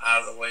limb,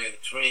 out of the way of the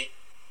tree,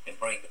 and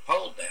bring the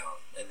pole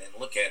down, and then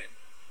look at it,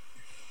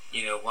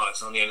 while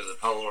it's on the end of the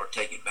pole, or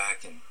take it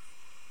back and,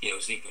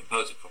 so you can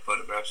pose it for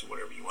photographs or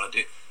whatever you want to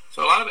do.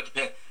 So a lot of it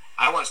depends.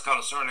 I once caught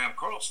a Suriname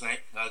coral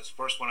snake. It's the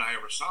first one I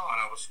ever saw,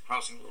 and I was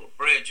crossing a little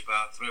bridge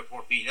about 3 or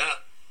 4 feet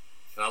up,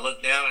 and I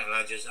looked down, and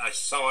I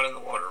saw it in the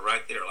water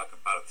right there, like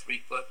about a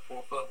 3 foot,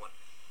 4 foot one.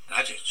 And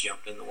I just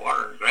jumped in the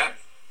water and grabbed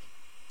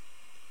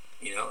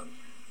it, and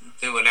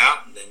threw it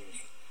out, and then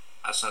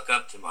I sunk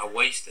up to my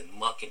waist and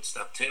muck and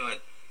stuff too,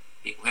 and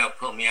people helped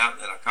pull me out,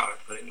 and then I caught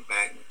it, put it in the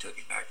bag, and we took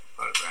it back and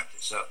photographed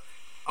it. So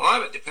a lot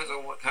of it depends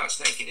on what kind of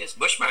snake it is.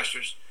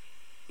 Bushmasters,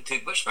 the 2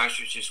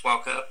 Bushmasters just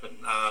walk up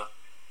and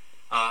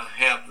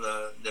have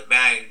the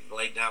bag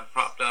laid down,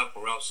 propped up,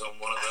 or else on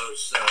one of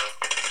those,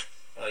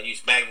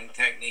 use bagging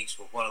techniques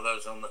with one of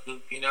those on the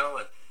hoop, and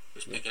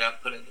just pick it up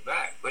and put it in the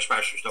bag.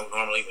 Bushmasters don't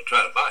normally even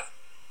try to bite.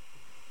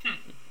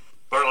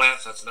 Pearl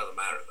ants, that's another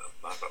matter, though.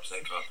 Mop-up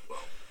snakes off the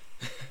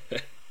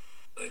bone.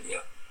 But,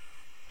 yeah.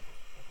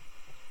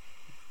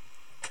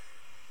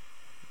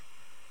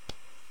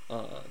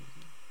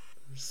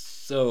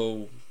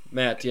 So,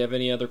 Matt, do you have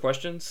any other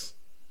questions?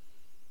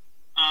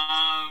 No,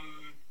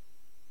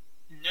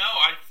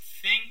 I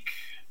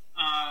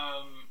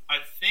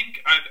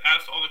think I've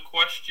asked all the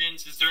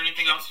questions. Is there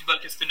anything else you'd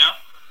like us to know?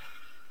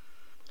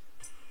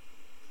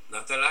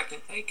 Not that I can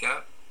think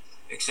of,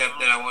 except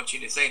that I want you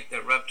to think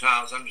that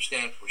reptiles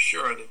understand for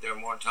sure that they're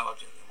more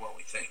intelligent than what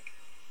we think.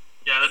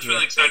 Yeah, that's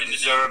really exciting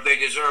to know. They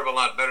deserve a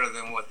lot better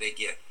than what they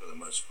get for the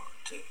most part,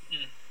 too.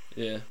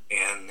 Yeah.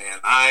 And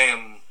I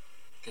am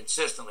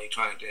consistently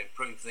trying to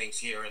improve things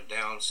here and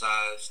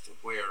downsize to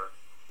where,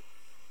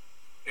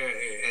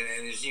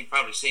 and as you've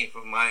probably seen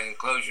from my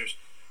enclosures,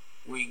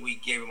 we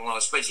gave them a lot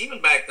of space. Even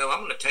back, though, I'm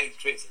going to tell you the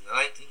truth, in the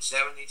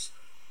 1970s,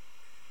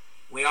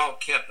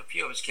 a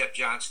few of us kept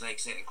giant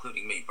snakes in,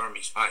 including me,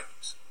 Burmese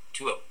pythons.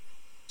 2 of them,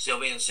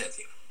 Sylvia and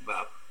Cynthia,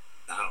 about,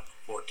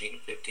 14 or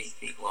 15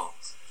 feet long,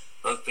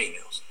 both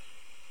females.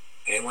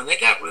 And when they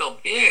got real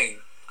big,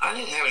 I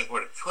didn't have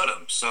anywhere to put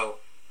them, so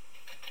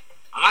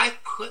I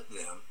put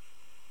them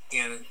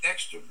in an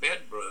extra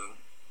bedroom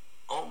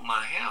on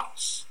my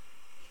house,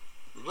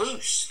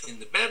 loose in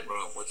the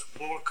bedroom with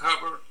floor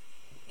covered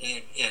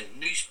and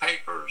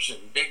newspapers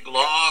and big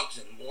logs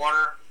and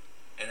water,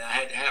 and I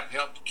had to have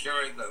help to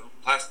carry the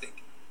plastic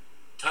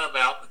tub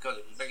out because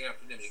it was big enough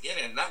for them to get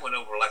in. That went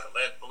over like a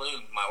lead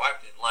balloon. My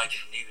wife didn't like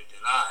it, and neither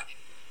did I.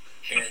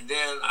 And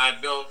then I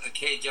built a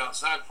cage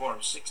outside for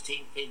them,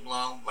 16 feet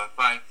long by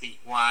 5 feet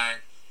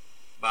wide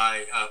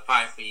by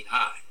 5 feet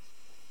high.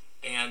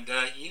 And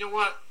you know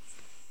what?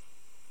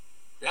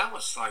 That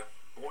was like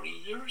 40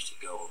 years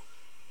ago.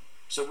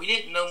 So we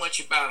didn't know much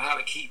about how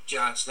to keep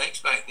giant snakes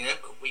back then,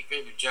 but we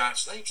figured giant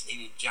snakes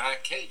needed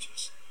giant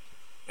cages.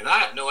 And I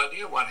have no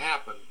idea what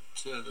happened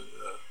to the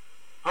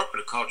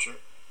herpetoculture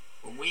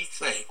when we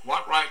think,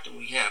 what right do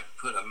we have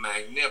to put a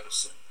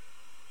magnificent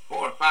 4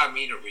 or 5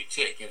 meter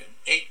retic in an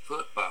 8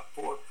 foot by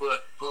 4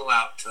 foot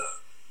pull-out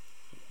tub?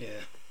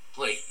 Yeah.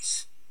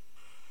 Please.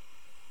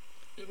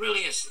 It really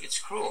is, it's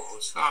cruel.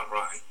 It's not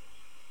right.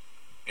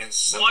 And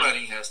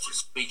somebody has to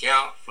speak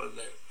out for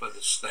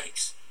the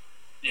snakes.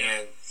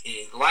 Yeah.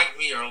 And like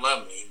me or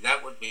love me,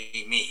 that would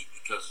be me,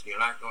 because you're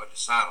not going to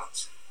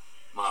silence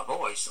my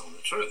voice on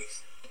the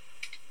truth.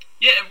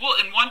 Yeah, well,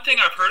 and one thing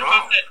I've heard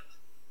about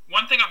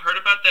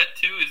that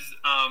too is,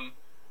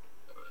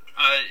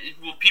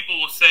 people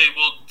will say,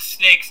 well,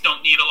 snakes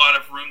don't need a lot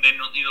of room, they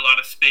don't need a lot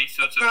of space,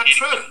 so That's it's okay. Not to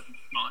true. keep them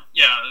smaller.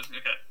 Yeah,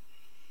 okay.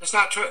 That's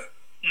not true.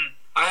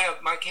 I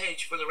have my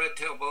cage for the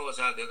red-tailed boas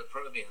out there, the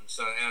Peruvians,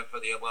 and for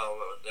the other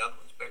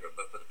one's bigger,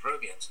 but for the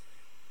Peruvians,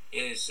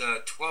 is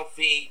 12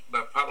 feet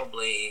by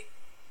probably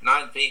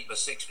 9 feet by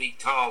 6 feet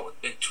tall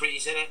with big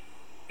trees in it.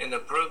 And the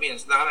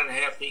Peruvian's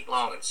 9.5 feet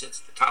long and sits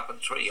at the top of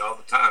the tree all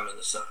the time in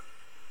the sun.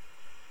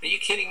 Are you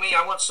kidding me?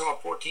 I once saw a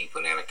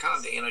 14-foot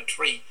anaconda in a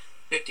tree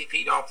 50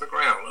 feet off the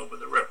ground over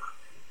the river.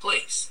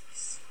 Please.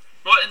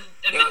 Well,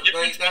 and the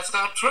difference... That's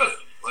not true.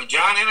 Well,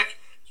 giant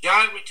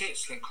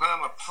retics can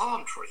climb a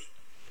palm tree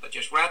by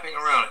just wrapping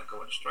around it and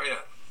going straight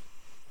up.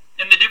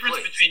 And the difference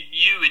between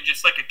you and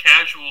just like a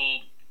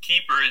casual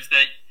keeper is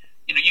that,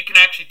 you can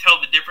actually tell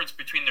the difference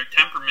between their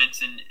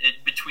temperaments and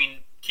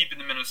between keeping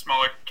them in a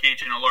smaller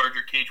cage and a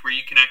larger cage, where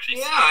you can actually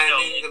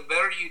the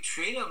better you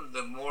treat them,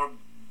 the more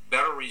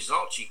better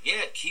results you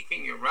get.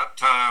 Keeping your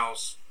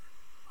reptiles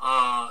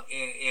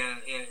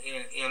in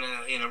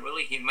a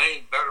really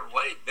humane, better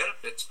way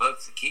benefits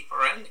both the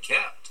keeper and the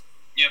kept.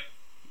 Yep.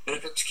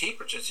 Benefits the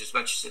keeper just as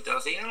much as it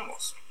does the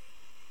animals.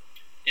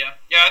 Yeah.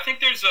 I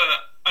think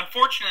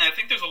unfortunately, I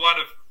think there's a lot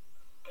of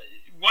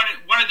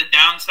one of the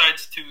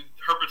downsides to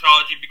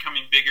herpetology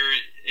becoming bigger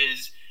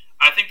is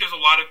I think there's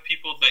a lot of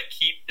people that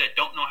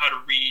don't know how to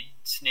read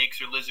snakes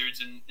or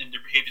lizards and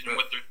their behaviors and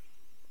what they're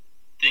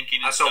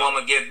thinking. I saw a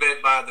woman get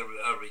bit by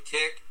a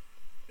retic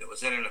that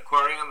was in an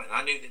aquarium, and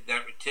I knew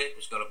that retic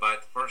was going to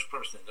bite the first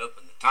person that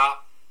opened the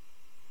top.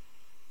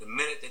 The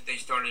minute that they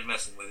started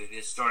messing with it,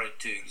 it started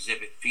to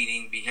exhibit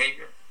feeding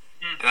behavior.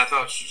 And I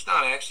thought, she's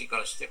not actually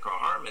going to stick her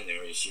arm in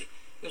there, is she?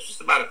 This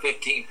was about a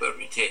 15-foot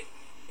retic,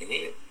 and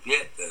it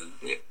bit the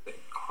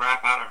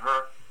crap out of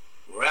her,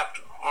 wrapped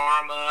her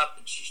arm up,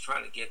 and she's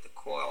trying to get the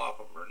coil off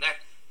of her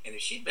neck. And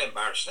if she'd been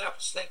by herself,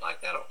 a snake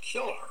like that will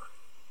kill her.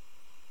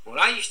 When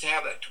I used to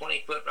have that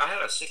 20-foot, I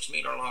had a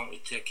 6-meter long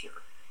retic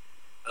here,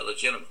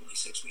 legitimately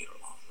 6-meter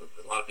long.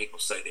 A lot of people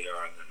say they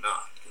are, and they're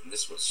not. And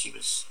she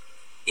was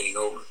getting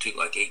older too,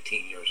 like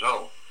 18 years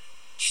old.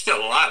 She's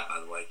still alive, by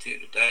the way, too,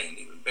 today, and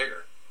even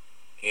bigger.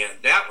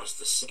 And that was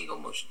the single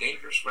most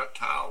dangerous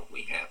reptile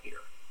we have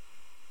here,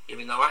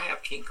 even though I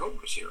have king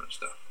cobras here and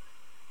stuff.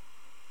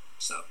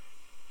 So.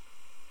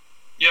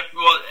 Yeah,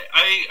 well,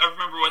 I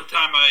remember one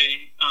time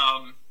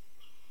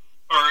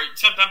or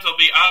sometimes I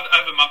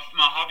have a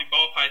Mojave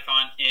ball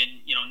python,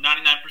 and 99%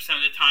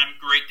 of the time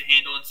great to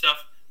handle and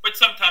stuff, but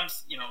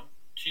sometimes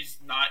she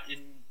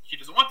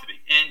doesn't want to be,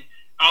 and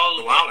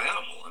the wild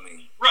animal. I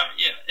mean, right?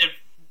 Yeah, and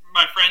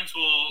my friends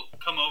will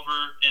come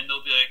over and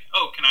they'll be like,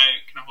 "Oh, can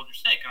I hold your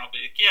snake?" And I'll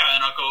be like, "Yeah,"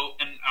 and I'll go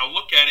and I'll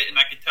look at it, and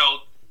I can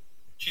tell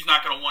she's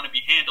not going to want to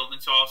be handled, and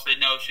so I'll say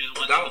no, she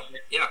doesn't want to.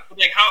 Yeah.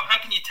 Like, how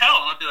can you tell?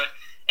 And I'll be like,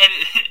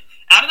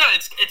 I don't know.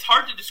 It's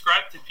hard to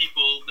describe to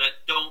people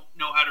that don't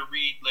know how to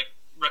read like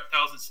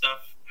reptiles and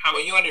stuff. Well,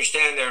 you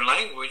understand their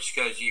language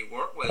because you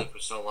work with it for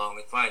so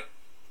long. It's like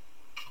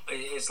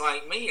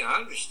me. I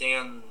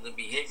understand the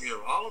behavior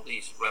of all of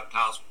these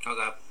reptiles because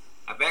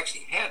I've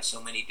actually had so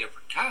many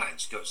different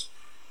kinds. Because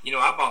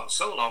I bought and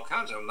sold all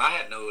kinds of them. I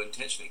had no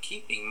intention of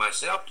keeping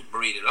myself to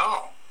breed at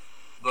all,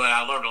 but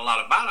I learned a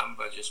lot about them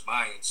by just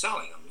buying and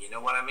selling them. You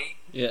know what I mean?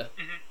 Yeah.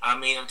 Mm-hmm. I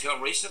mean, until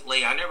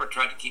recently, I never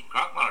tried to keep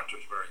croc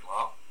monitors very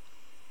long.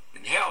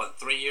 And hell, in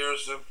 3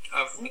 years of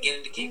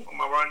beginning to keep them,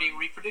 I'm already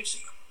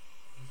reproducing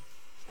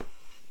them.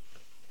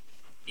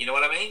 You know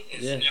what I mean?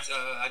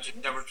 I just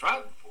never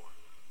tried before.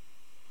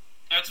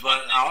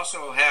 But I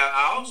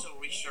also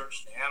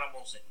researched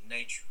animals in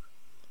nature.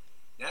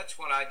 That's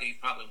what I do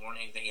probably more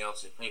than anything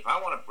else. If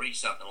I want to breed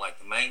something like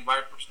the Maine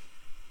vipers,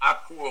 I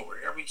pour over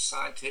every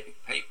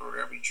scientific paper,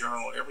 every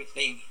journal,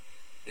 everything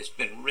that's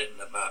been written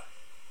about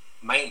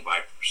Maine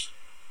vipers,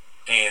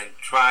 and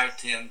try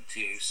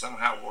to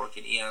somehow work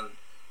it in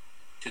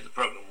to the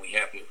program we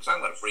have here, because I'm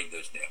going to breed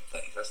those damn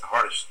things. That's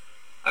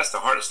the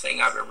hardest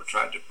thing I've ever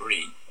tried to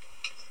breed,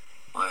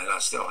 and I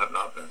still have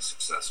not been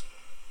successful.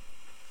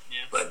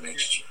 Yeah. But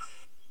next year.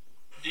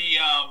 The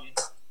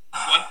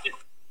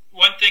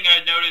one thing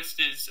I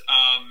noticed is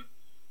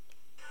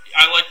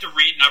I like to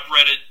read, and I've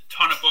read a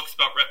ton of books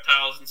about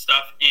reptiles and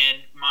stuff.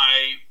 And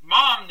my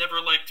mom never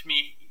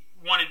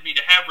wanted me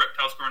to have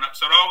reptiles growing up,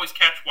 so I'd always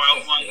catch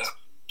wild ones. Yeah.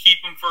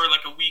 Keep them for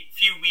like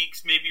few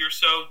weeks maybe or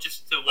so,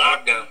 just to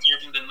walk them, observe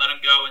them, then let them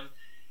go.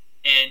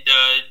 And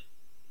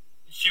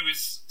she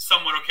was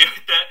somewhat okay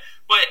with that.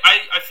 But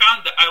I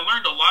found that I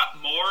learned a lot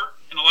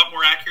more and a lot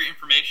more accurate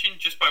information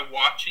just by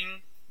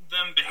watching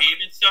them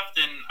behave and stuff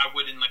than I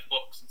would in like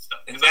books and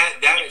stuff. And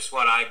that is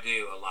what I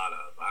do a lot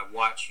of. I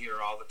watch here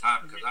all the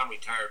time because I'm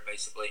retired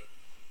basically,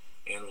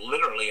 and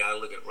literally I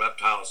look at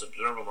reptiles,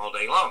 observe them all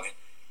day long.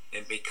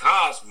 And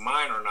because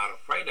mine are not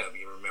afraid of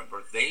you,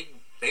 remember, they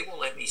will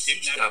let me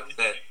see stuff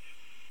that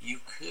you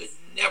could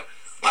never.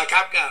 Like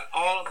I've got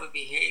all of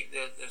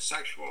the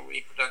sexual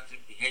reproductive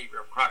behavior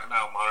of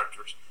crocodile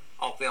monitors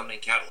all filmed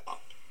and cataloged.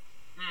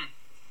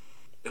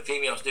 The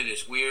females do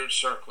this weird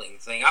circling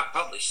thing. I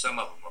published some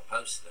of them or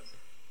posted them.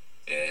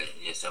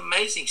 It's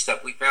amazing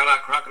stuff. We found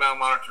out crocodile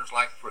monitors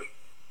like fruit.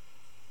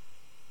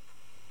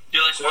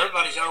 So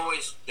everybody's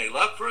always, they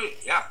love fruit,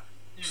 yeah.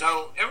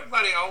 So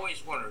everybody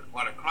always wondered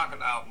what a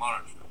crocodile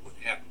monitor would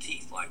have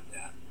teeth like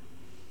that.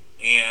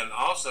 And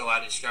also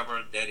I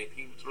discovered that if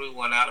you threw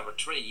one out of a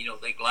tree,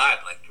 they glide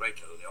like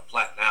Draco. They'll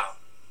flatten out.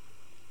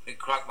 Big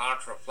croc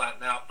monitor will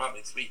flatten out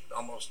probably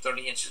almost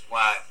 30 inches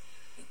wide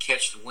and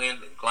catch the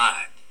wind and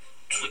glide.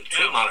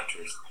 Tree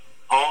monitors,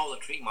 all the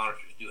tree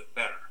monitors do it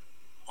better.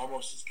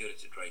 Almost as good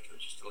as the Draco,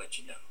 just to let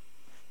you know.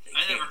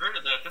 I never heard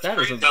of that. That's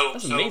crazy.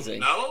 That's amazing.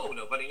 No,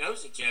 nobody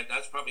knows it yet.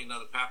 That's probably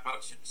another I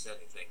probably shouldn't have said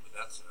anything, but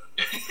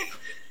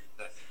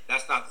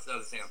that's not the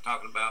other thing I'm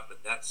talking about.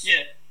 But that's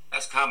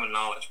common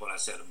knowledge. What I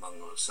said among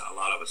a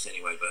lot of us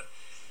anyway.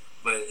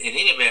 But in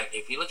any event,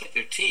 if you look at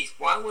their teeth,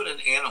 why would an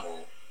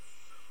animal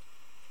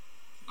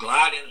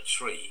glide in a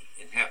tree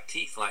and have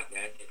teeth like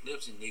that? It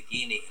lives in New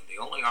Guinea, and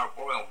the only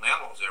arboreal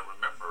mammals there.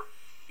 Remember,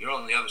 you're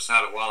on the other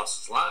side of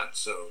Wallace's line,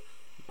 so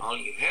all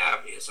you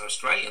have is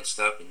Australian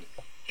stuff, and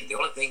the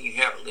only thing you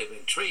have that live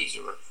in trees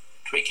are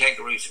tree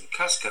kangaroos and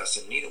cuscus,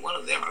 and neither one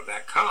of them are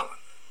that common.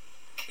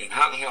 And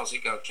how the hell is he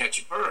going to catch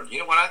a bird? You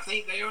know what I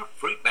think they are?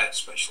 Fruit bat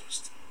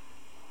specialists.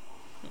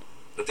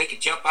 But they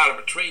could jump out of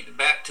a tree, the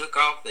bat took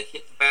off, they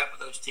hit the bat with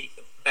those teeth,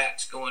 the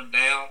bat's going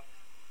down,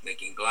 they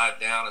can glide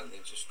down, and then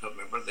just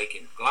remember they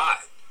can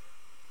glide.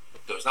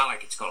 So it's not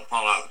like it's going to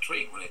fall out of the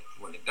tree.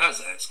 When it does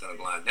that, it's going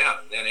to glide down,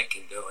 and then it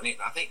can go. And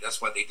I think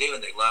that's what they do,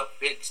 and they love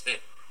figs too.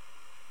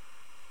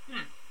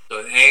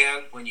 So,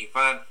 and when you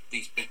find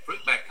these big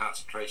fruit bat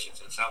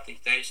concentrations in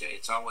Southeast Asia,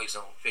 it's always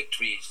on fig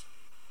trees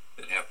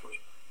that have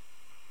fruit,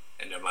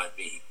 and there might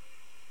be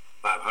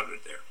 500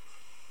 there.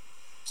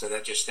 So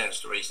that just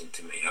stands to reason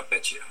to me. I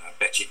bet you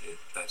did.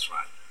 That's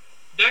right.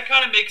 That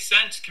kind of makes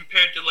sense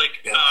compared to like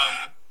Well,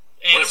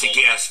 animals. it's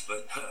a guess,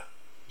 but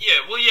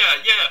Yeah,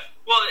 yeah.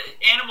 Well,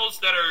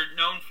 animals that are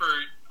known for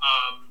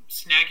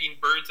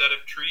snagging birds out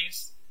of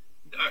trees,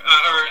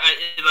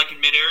 or like in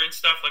midair and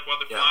stuff, like while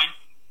they're flying.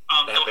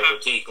 they have bigger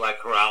teeth like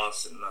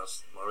Corrales and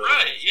those.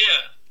 Right,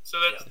 yeah. So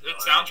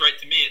that sounds right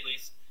to me, at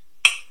least.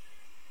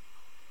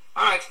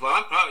 All right, well,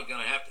 I'm probably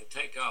going to have to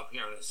take off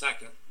here in a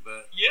second,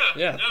 but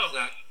Yeah. No. is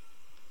that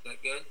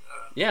good?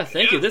 Yeah,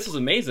 thank you. This was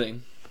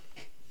amazing.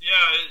 Yeah,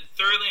 I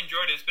thoroughly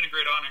enjoyed it. It's been a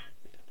great honor.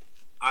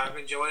 I've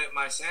enjoyed it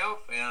myself,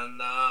 and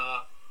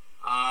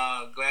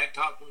glad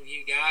talking with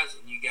you guys,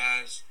 and you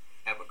guys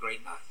have a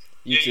great night.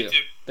 You too. You too.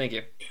 Thank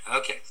you.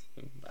 Okay.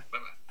 Bye.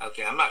 Bye-bye.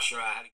 Okay, I'm not sure I had